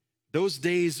 those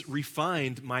days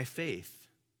refined my faith.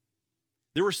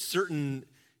 There were certain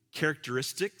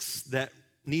characteristics that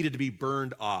needed to be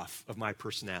burned off of my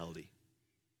personality.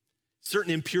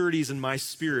 Certain impurities in my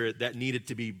spirit that needed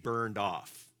to be burned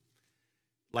off,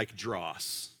 like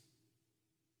dross.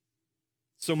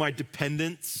 So my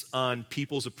dependence on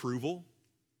people's approval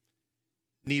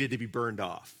needed to be burned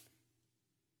off.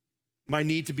 My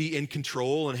need to be in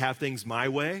control and have things my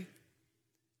way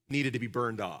needed to be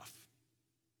burned off.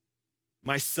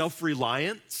 My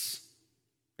self-reliance,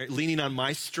 right, leaning on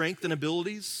my strength and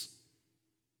abilities,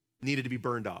 needed to be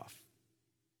burned off.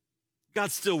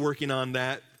 God's still working on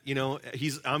that.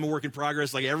 I'm a work in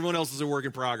progress, like everyone else is a work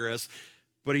in progress,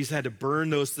 but he's had to burn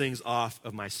those things off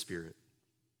of my spirit.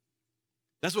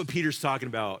 That's what Peter's talking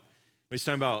about when he's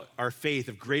talking about our faith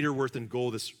of greater worth than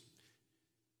gold that's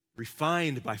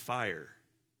refined by fire.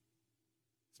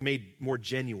 It's made more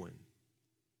genuine.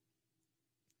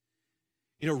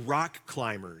 Rock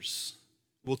climbers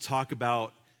will talk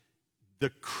about the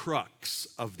crux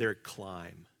of their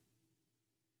climb.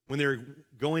 When they're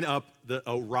going up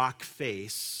a rock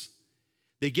face,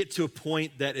 they get to a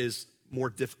point that is more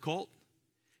difficult,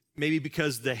 maybe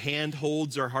because the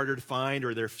handholds are harder to find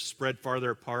or they're spread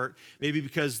farther apart, maybe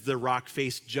because the rock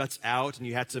face juts out and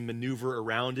you have to maneuver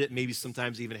around it, maybe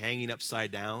sometimes even hanging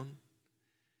upside down.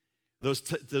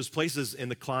 Those places in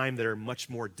the climb that are much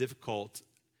more difficult,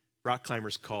 rock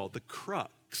climbers call the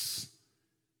crux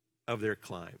of their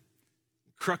climb.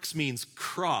 Crux means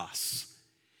cross.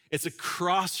 It's a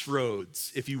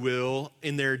crossroads, if you will,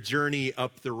 in their journey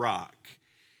up the rock.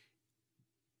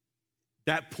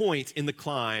 That point in the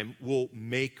climb will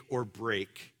make or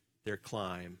break their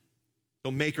climb.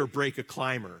 It'll make or break a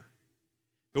climber.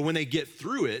 But when they get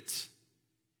through it,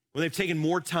 when they've taken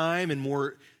more time and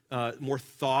more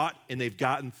thought and they've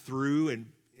gotten through and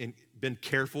been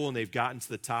careful and they've gotten to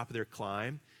the top of their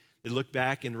climb, they look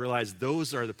back and realize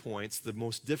those are the points, the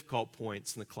most difficult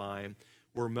points in the climb,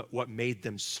 were what made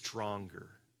them stronger.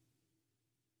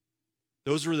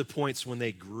 Those were the points when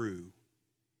they grew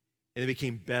and they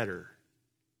became better.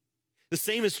 The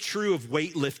same is true of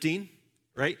weightlifting,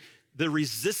 right? The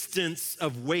resistance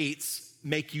of weights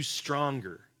make you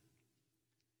stronger.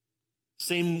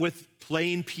 Same with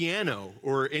playing piano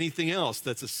or anything else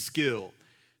that's a skill.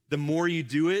 The more you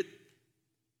do it,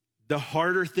 the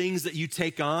harder things that you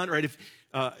take on, right? If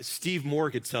Steve Moore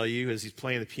could tell you as he's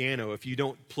playing the piano, if you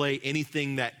don't play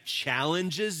anything that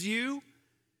challenges you,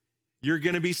 you're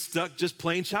going to be stuck just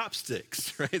playing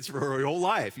chopsticks, right? It's for your whole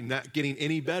life. You're not getting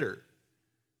any better.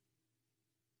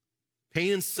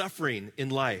 Pain and suffering in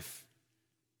life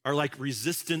are like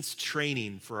resistance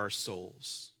training for our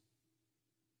souls.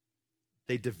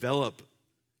 They develop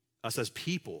us as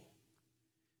people.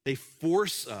 They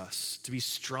force us to be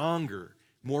stronger,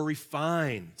 more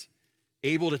refined,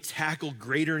 able to tackle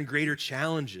greater and greater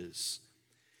challenges.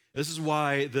 This is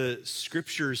why the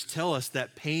scriptures tell us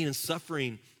that pain and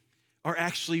suffering are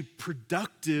actually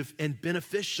productive and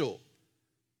beneficial.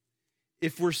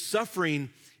 If we're suffering,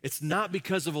 it's not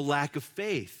because of a lack of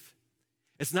faith.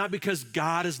 It's not because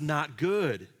God is not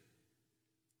good.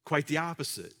 Quite the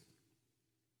opposite.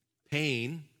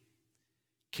 Pain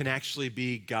can actually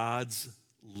be God's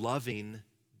loving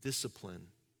discipline.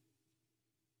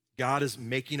 God is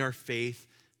making our faith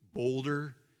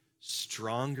bolder,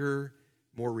 stronger,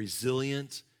 more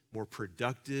resilient, more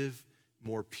productive,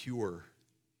 more pure.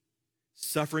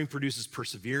 Suffering produces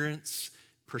perseverance,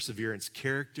 perseverance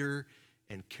character,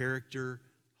 and character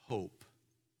hope.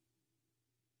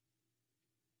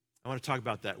 I want to talk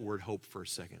about that word hope for a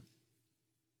second.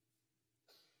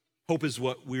 Hope is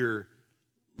what we're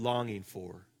longing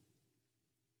for.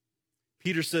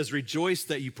 Peter says, rejoice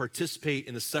that you participate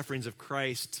in the sufferings of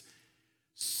Christ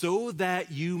so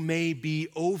that you may be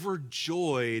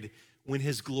overjoyed when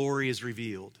his glory is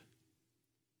revealed.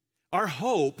 Our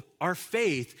hope, our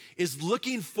faith, is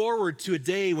looking forward to a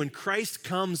day when Christ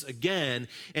comes again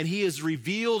and he is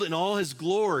revealed in all his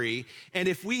glory. And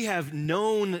if we have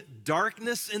known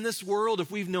darkness in this world, if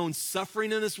we've known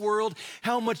suffering in this world,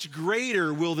 how much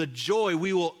greater will the joy,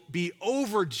 we will be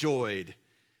overjoyed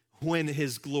when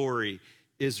his glory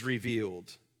is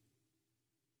revealed.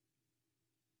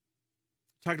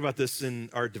 Talked about this in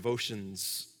our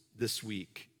devotions this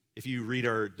week. If you read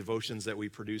our devotions that we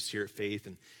produce here at Faith,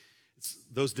 and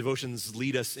those devotions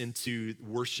lead us into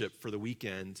worship for the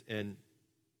weekend. And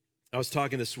I was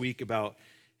talking this week about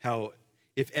how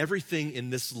if everything in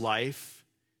this life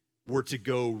were to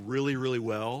go really, really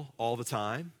well all the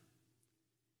time,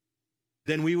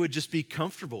 then we would just be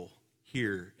comfortable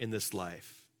here in this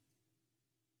life.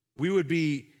 We would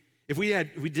be, if we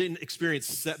didn't experience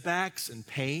setbacks and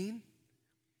pain,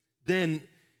 then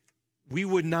we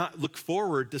would not look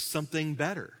forward to something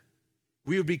better.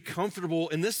 We would be comfortable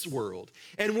in this world.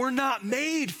 And we're not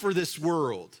made for this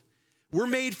world. We're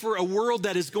made for a world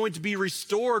that is going to be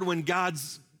restored when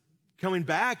God's coming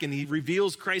back and he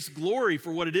reveals Christ's glory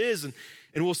for what it is, and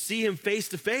we'll see him face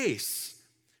to face.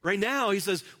 Right now, he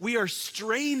says, we are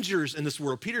strangers in this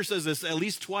world. Peter says this at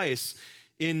least twice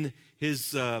in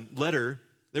his letter,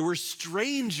 that we're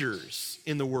strangers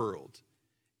in the world.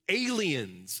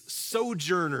 Aliens,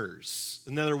 sojourners,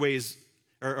 in other ways,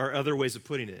 are other ways of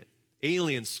putting it.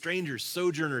 Aliens, strangers,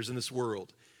 sojourners in this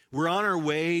world. We're on our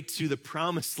way to the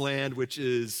promised land, which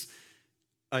is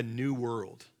a new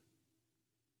world,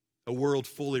 a world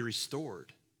fully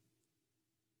restored.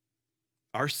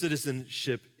 Our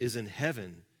citizenship is in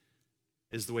heaven,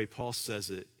 is the way Paul says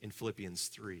it in Philippians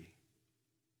 3.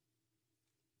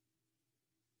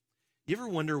 You ever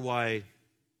wonder why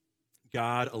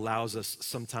God allows us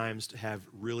sometimes to have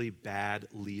really bad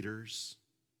leaders?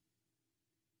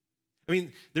 I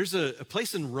mean, there's a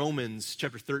place in Romans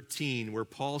chapter 13 where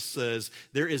Paul says,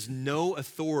 there is no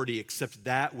authority except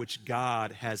that which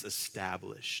God has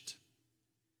established.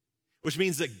 Which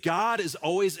means that God is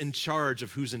always in charge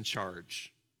of who's in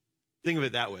charge. Think of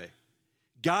it that way.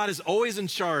 God is always in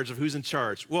charge of who's in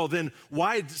charge. Well, then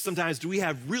why sometimes do we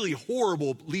have really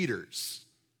horrible leaders?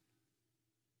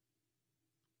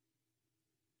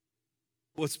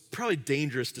 Well, it's probably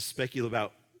dangerous to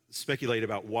speculate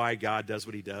about why God does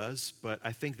what he does, but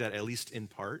I think that at least in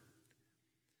part,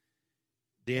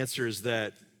 the answer is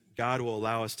that God will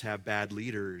allow us to have bad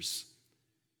leaders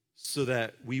so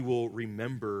that we will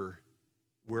remember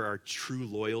where our true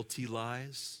loyalty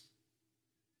lies,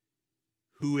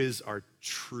 who is our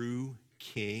true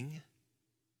king.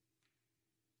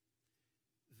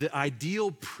 The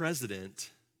ideal president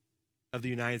of the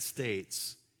United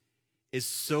States is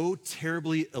so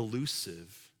terribly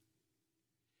elusive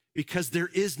because there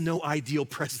is no ideal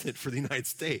president for the United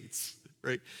States,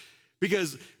 right?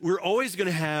 Because we're always going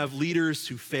to have leaders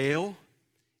who fail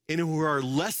and who are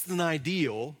less than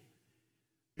ideal,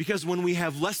 because when we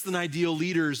have less than ideal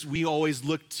leaders, we always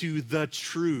look to the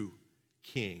true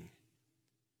king,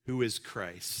 who is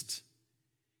Christ.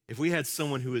 If we had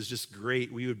someone who was just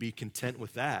great, we would be content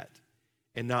with that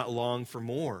and not long for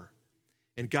more.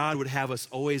 And God would have us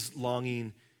always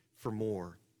longing for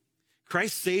more.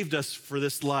 Christ saved us for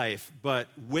this life, but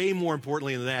way more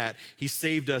importantly than that, he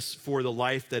saved us for the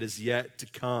life that is yet to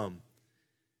come.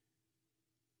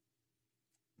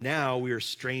 Now we are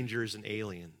strangers and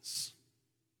aliens.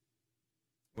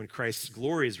 When Christ's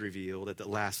glory is revealed at the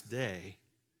last day,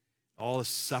 all the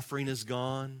suffering is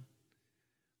gone,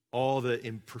 all the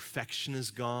imperfection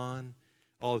is gone,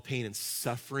 all the pain and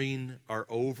suffering are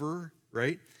over,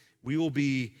 right? We'll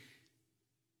be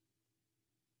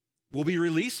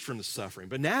released from the suffering.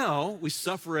 But now we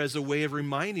suffer as a way of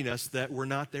reminding us that we're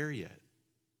not there yet.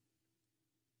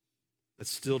 That's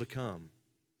still to come.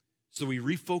 So we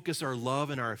refocus our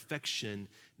love and our affection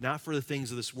not for the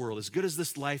things of this world. As good as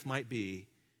this life might be,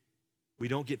 we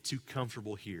don't get too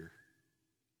comfortable here.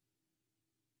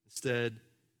 Instead,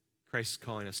 Christ is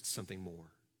calling us to something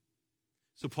more.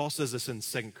 So Paul says this in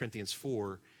 2 Corinthians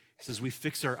 4. He says, we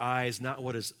fix our eyes not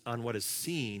on what is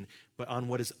seen, but on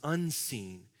what is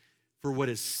unseen. For what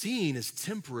is seen is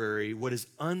temporary, what is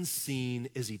unseen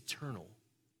is eternal.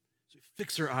 So we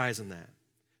fix our eyes on that.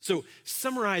 So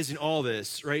summarizing all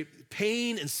this, right?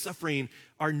 Pain and suffering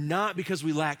are not because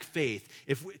we lack faith.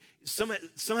 If we,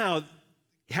 somehow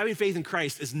having faith in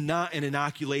Christ is not an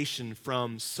inoculation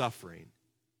from suffering.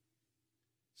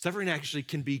 Suffering actually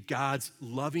can be God's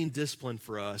loving discipline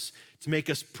for us to make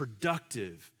us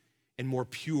productive and more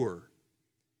pure.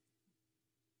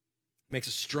 It makes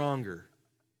us stronger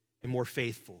and more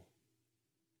faithful.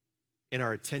 And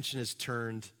our attention is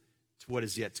turned to what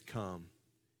is yet to come,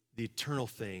 the eternal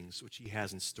things which he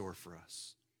has in store for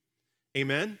us.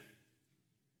 Amen?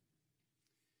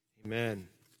 Amen.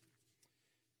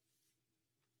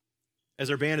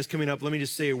 As our band is coming up, let me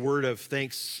just say a word of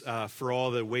thanks for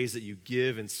all the ways that you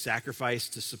give and sacrifice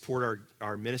to support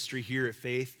our ministry here at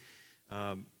Faith.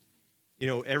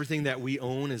 Everything that we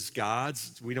own is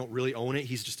God's. We don't really own it.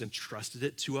 He's just entrusted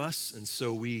it to us. And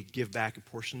so we give back a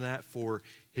portion of that for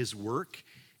his work.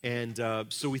 And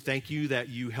so we thank you that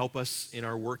you help us in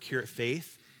our work here at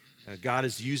Faith. God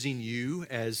is using you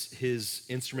as his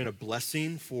instrument of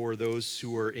blessing for those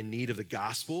who are in need of the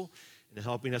gospel and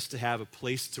helping us to have a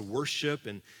place to worship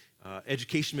and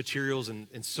education materials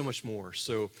and so much more.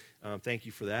 So thank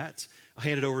you for that. I'll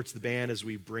hand it over to the band as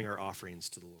we bring our offerings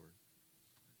to the Lord.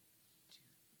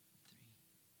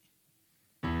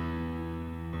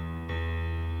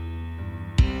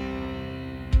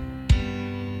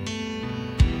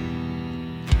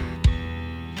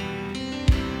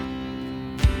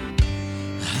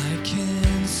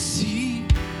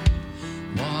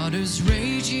 Waters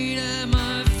raging at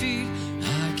my feet,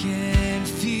 I can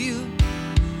feel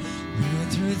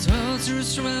with altars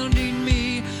surrounding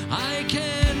me. I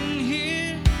can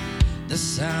hear the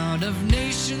sound of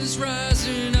nations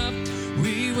rising up.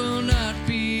 We will not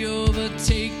be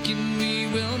overtaken, we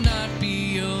will not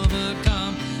be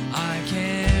overcome. I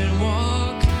can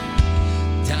walk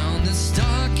down this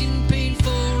dark and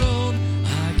painful road.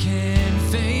 I can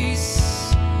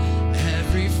face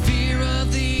every fear.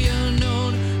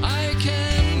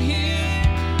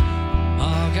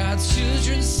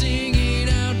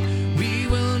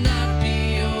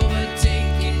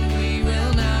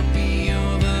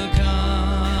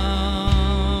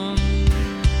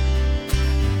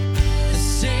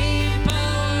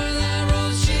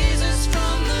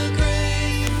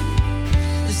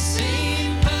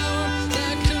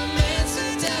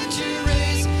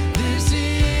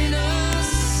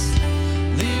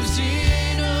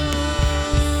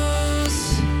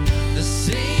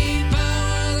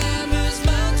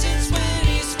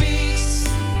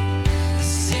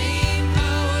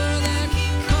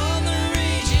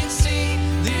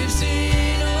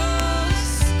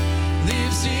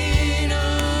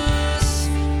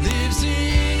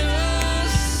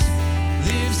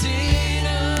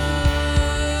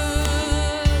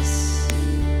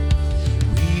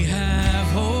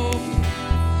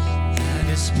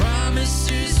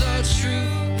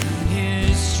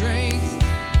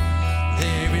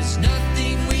 is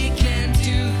nothing we can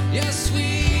do. Yes,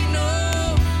 we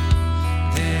know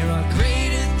there are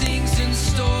greater things in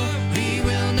store. We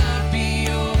will not be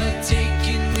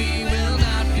overtaken. We will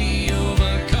not be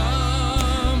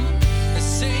overcome. The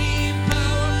same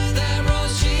power that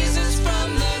rose Jesus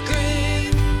from the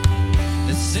grave,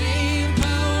 the same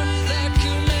power that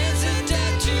commands the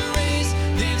dead to raise,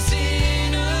 lives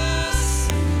in us,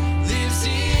 lives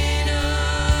in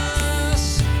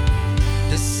us.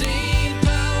 The same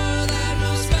power that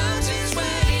moves mountains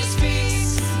when he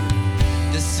speaks,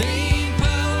 the same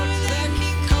power that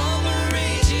can calm a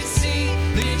raging sea,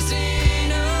 lives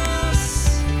in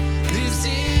us, lives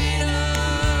in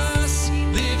us,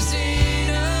 lives in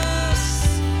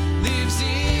us, lives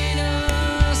in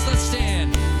us. Let's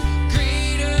stand.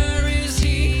 Greater is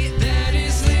he that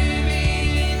is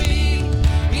living in me.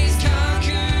 He's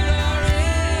conquered our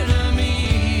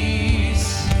enemies.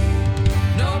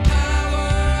 No power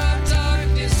of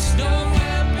darkness, no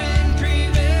weapon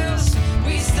prevails.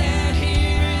 We stand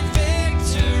here in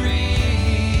victory.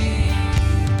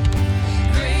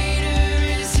 Greater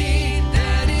is he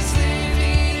that is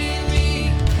living in me.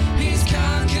 He's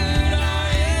conquered our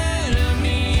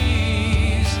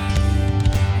enemies.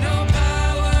 No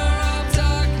power of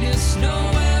darkness, no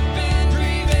weapon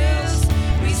prevails.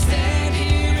 We stand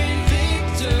here in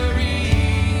victory,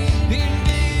 in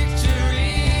victory.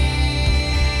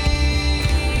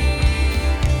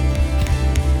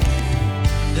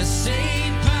 The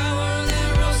same power that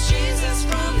rose Jesus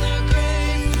from the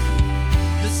grave,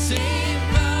 the same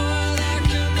power that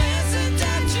commands the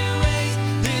dead to raise,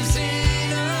 lives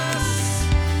in us,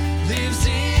 lives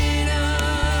in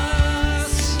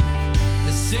us.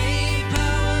 The same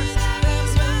power that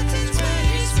moves mountains when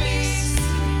he speaks,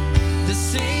 the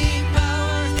same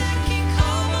power that can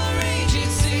calm a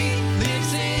raging sea,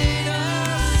 lives in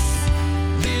us,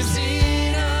 lives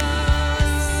in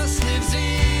us, lives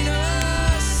in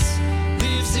us,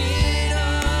 lives in us.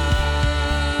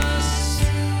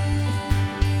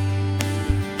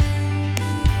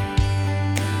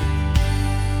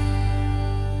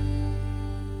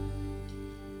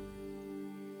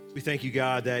 We thank you,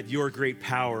 God, that your great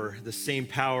power, the same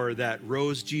power that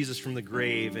rose Jesus from the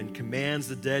grave and commands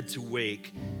the dead to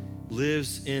wake,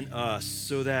 lives in us,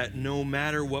 so that no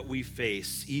matter what we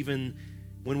face, even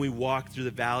when we walk through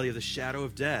the valley of the shadow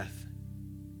of death,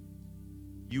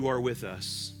 you are with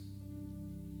us.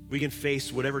 We can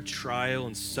face whatever trial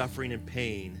and suffering and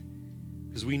pain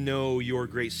because we know your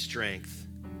great strength.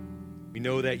 We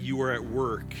know that you are at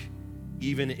work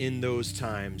even in those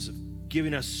times of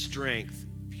giving us strength,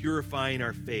 purifying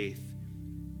our faith,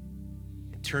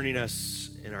 and turning us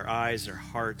in our eyes, our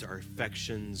heart, our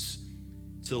affections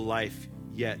to the life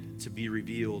yet to be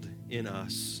revealed in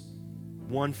us,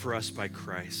 won for us by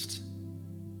Christ.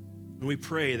 And we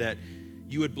pray that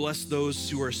you would bless those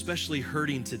who are especially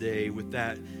hurting today with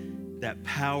that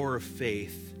power of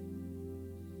faith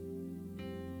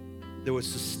that would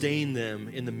sustain them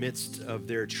in the midst of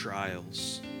their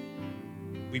trials.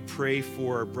 We pray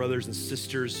for our brothers and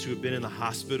sisters who have been in the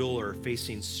hospital or are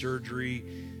facing surgery.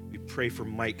 We pray for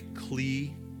Mike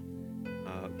Klee,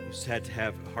 who's had to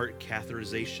have heart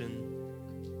catheterization.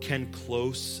 Ken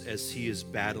Close, as he is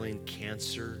battling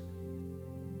cancer.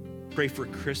 Pray for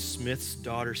Chris Smith's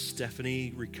daughter,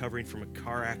 Stephanie, recovering from a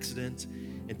car accident,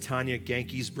 and Tanya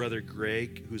Genke's brother,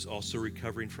 Greg, who's also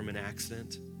recovering from an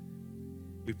accident.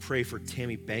 We pray for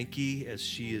Tammy Banke as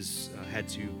she has had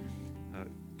to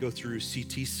go through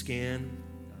CT scan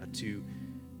to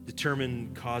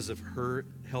determine cause of her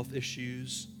health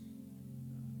issues.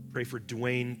 Pray for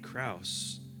Dwayne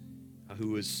Krause,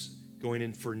 who is going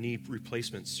in for knee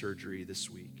replacement surgery this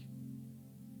week.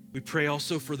 We pray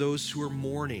also for those who are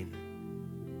mourning,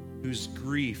 whose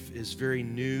grief is very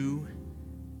new,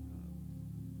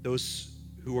 those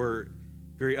who are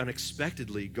very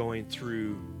unexpectedly going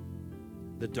through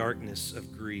the darkness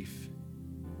of grief.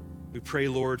 We pray,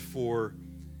 Lord, for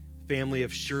the family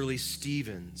of Shirley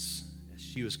Stevens as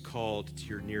she was called to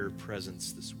your near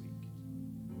presence this week.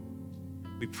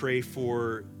 We pray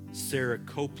for Sarah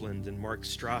Copeland and Mark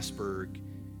Strasberg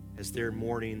as they're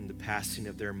mourning the passing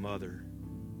of their mother.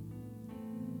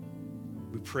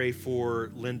 We pray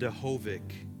for Linda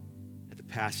Hovick at the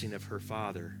passing of her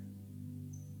father.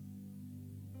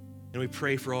 And we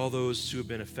pray for all those who have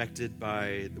been affected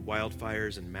by the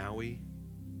wildfires in Maui,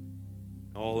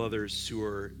 all others who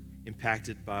are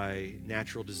impacted by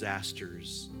natural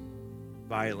disasters,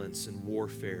 violence, and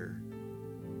warfare,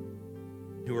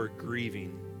 who are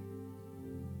grieving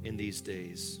in these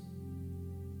days.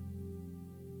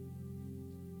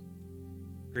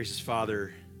 Gracious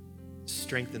Father,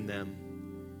 strengthen them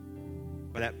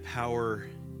by that power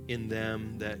in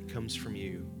them that comes from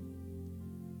you,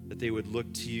 that they would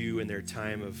look to you in their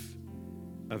time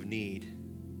of need.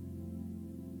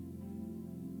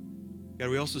 God,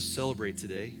 we also celebrate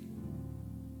today.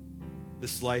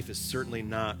 This life is certainly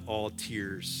not all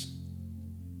tears,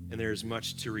 and there is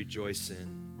much to rejoice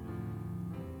in.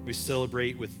 We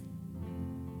celebrate with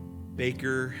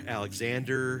Baker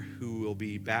Alexander, who will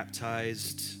be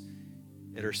baptized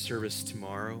at our service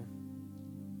tomorrow.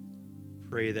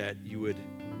 Pray that you would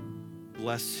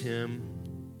bless him,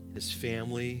 his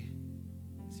family,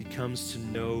 as he comes to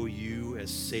know you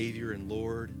as Savior and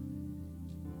Lord,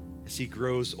 as he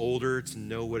grows older to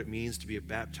know what it means to be a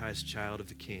baptized child of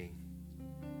the King.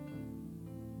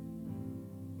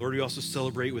 Lord, we also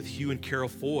celebrate with Hugh and Carol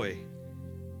Foy,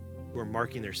 who are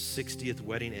marking their 60th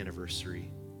wedding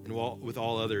anniversary, and with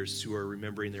all others who are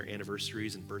remembering their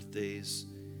anniversaries and birthdays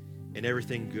and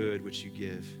everything good which you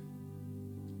give.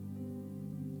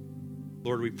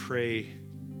 Lord, we pray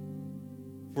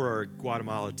for our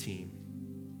Guatemala team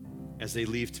as they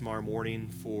leave tomorrow morning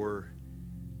for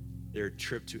their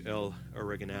trip to El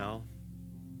Oregonal.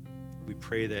 We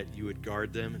pray that you would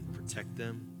guard them and protect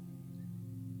them.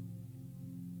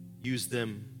 Use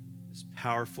them as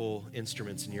powerful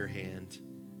instruments in your hand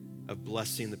of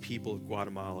blessing the people of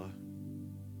Guatemala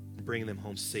and bringing them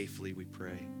home safely, we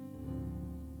pray.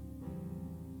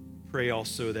 Pray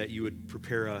also that you would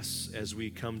prepare us as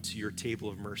we come to your table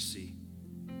of mercy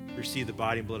to receive the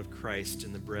body and blood of Christ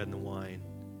in the bread and the wine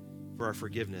for our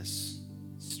forgiveness,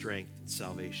 strength, and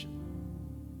salvation.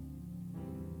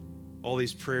 All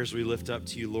these prayers we lift up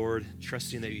to you, Lord,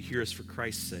 trusting that you hear us for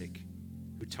Christ's sake,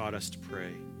 who taught us to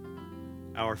pray.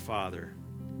 Our Father,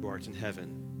 who art in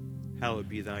heaven, hallowed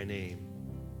be thy name.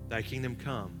 Thy kingdom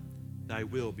come, thy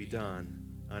will be done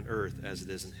on earth as it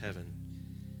is in heaven.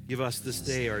 Give us this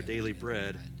day our daily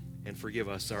bread, and forgive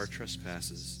us our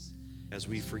trespasses, as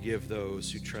we forgive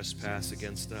those who trespass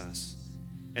against us.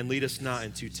 And lead us not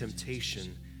into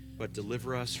temptation, but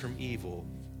deliver us from evil.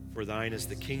 For thine is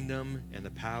the kingdom, and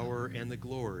the power, and the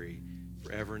glory,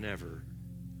 forever and ever.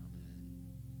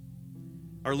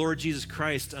 Our Lord Jesus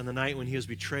Christ, on the night when he was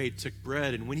betrayed, took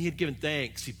bread, and when he had given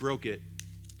thanks, he broke it,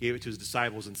 gave it to his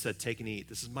disciples, and said, "Take and eat.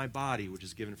 This is my body, which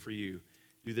is given for you.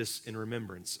 Do this in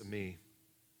remembrance of me."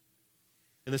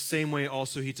 In the same way,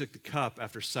 also, he took the cup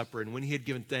after supper, and when he had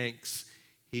given thanks,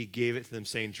 he gave it to them,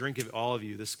 saying, "Drink of it, all of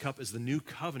you. This cup is the new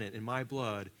covenant in my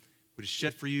blood, which is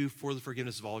shed for you for the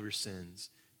forgiveness of all of your sins.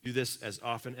 Do this as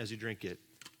often as you drink it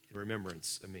in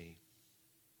remembrance of me."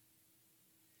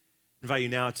 I invite you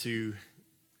now to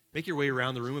make your way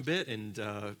around the room a bit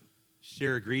and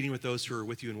share a greeting with those who are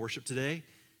with you in worship today.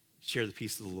 Share the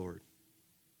peace of the Lord.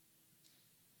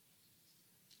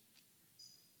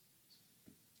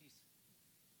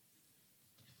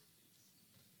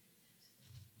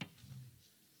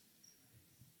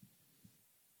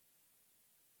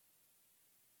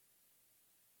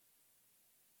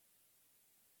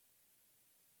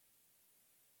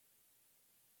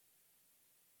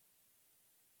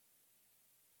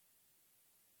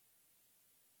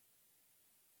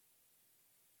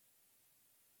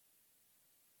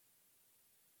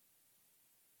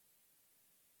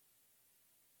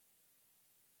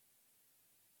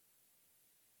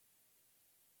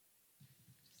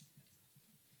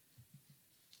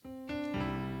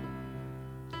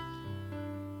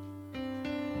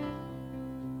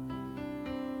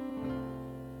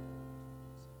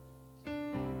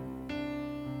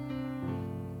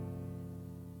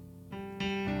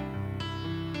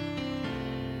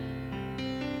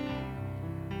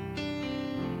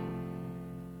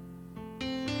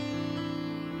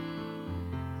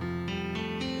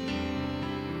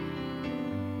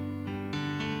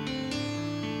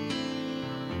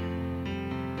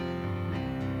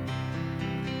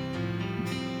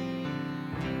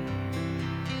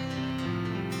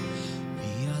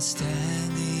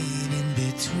 Standing in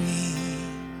between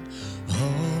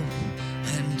hope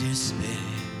and despair,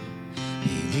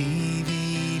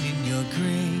 believing in your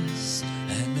grace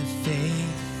and the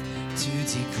faith to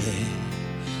declare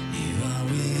you are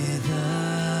with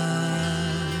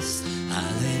us.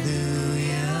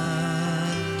 Hallelujah,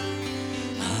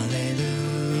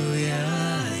 hallelujah,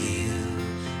 you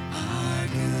are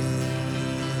good.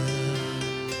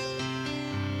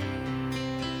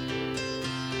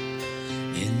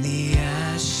 In the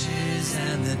ashes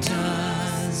and the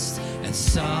dust and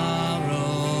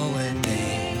sorrow and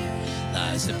pain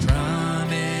lies the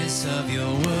promise of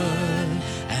your word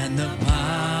and the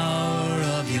power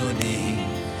of your name.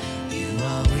 You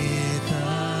are with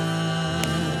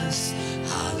us.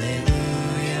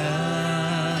 Hallelujah,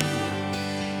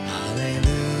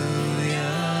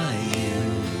 hallelujah, you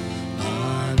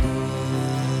are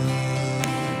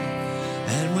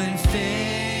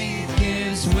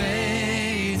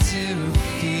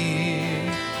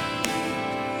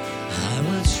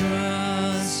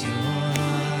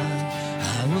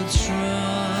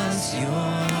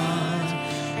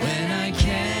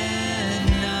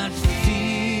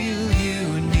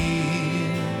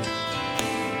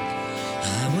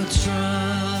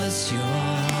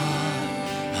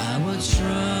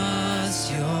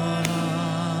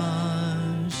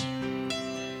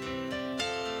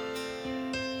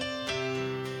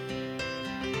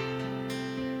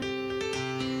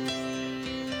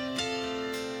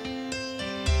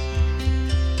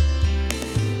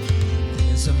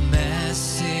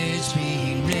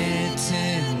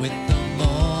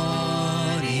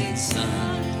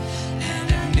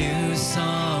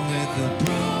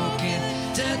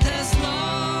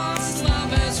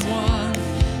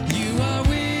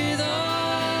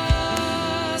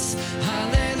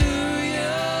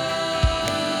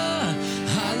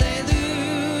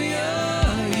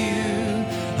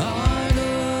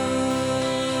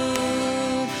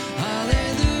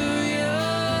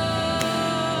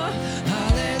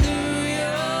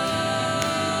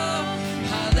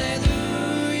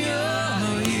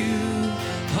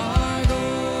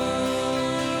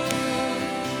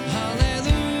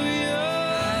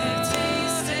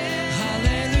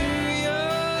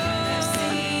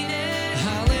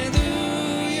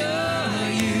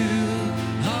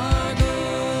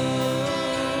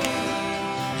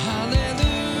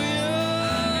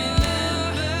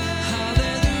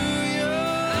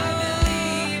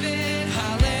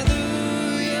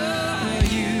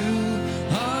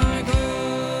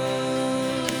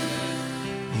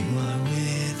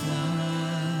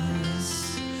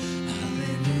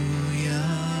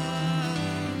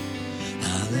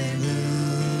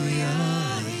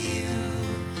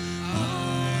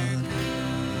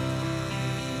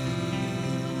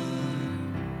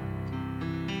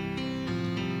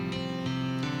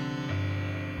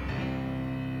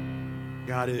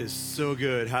God is so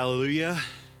good. Hallelujah. Hallelujah.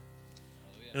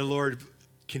 And the Lord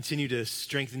continue to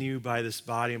strengthen you by this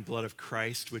body and blood of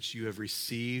Christ, which you have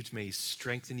received. May he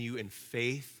strengthen you in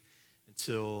faith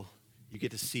until you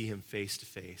get to see him face to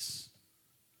face.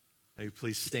 May you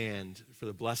please stand for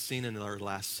the blessing and our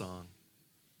last song.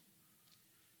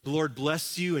 The Lord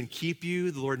bless you and keep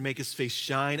you. The Lord make his face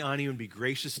shine on you and be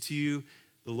gracious to you.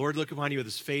 The Lord look upon you with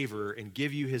his favor and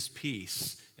give you his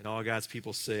peace. And all God's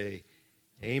people say,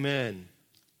 amen.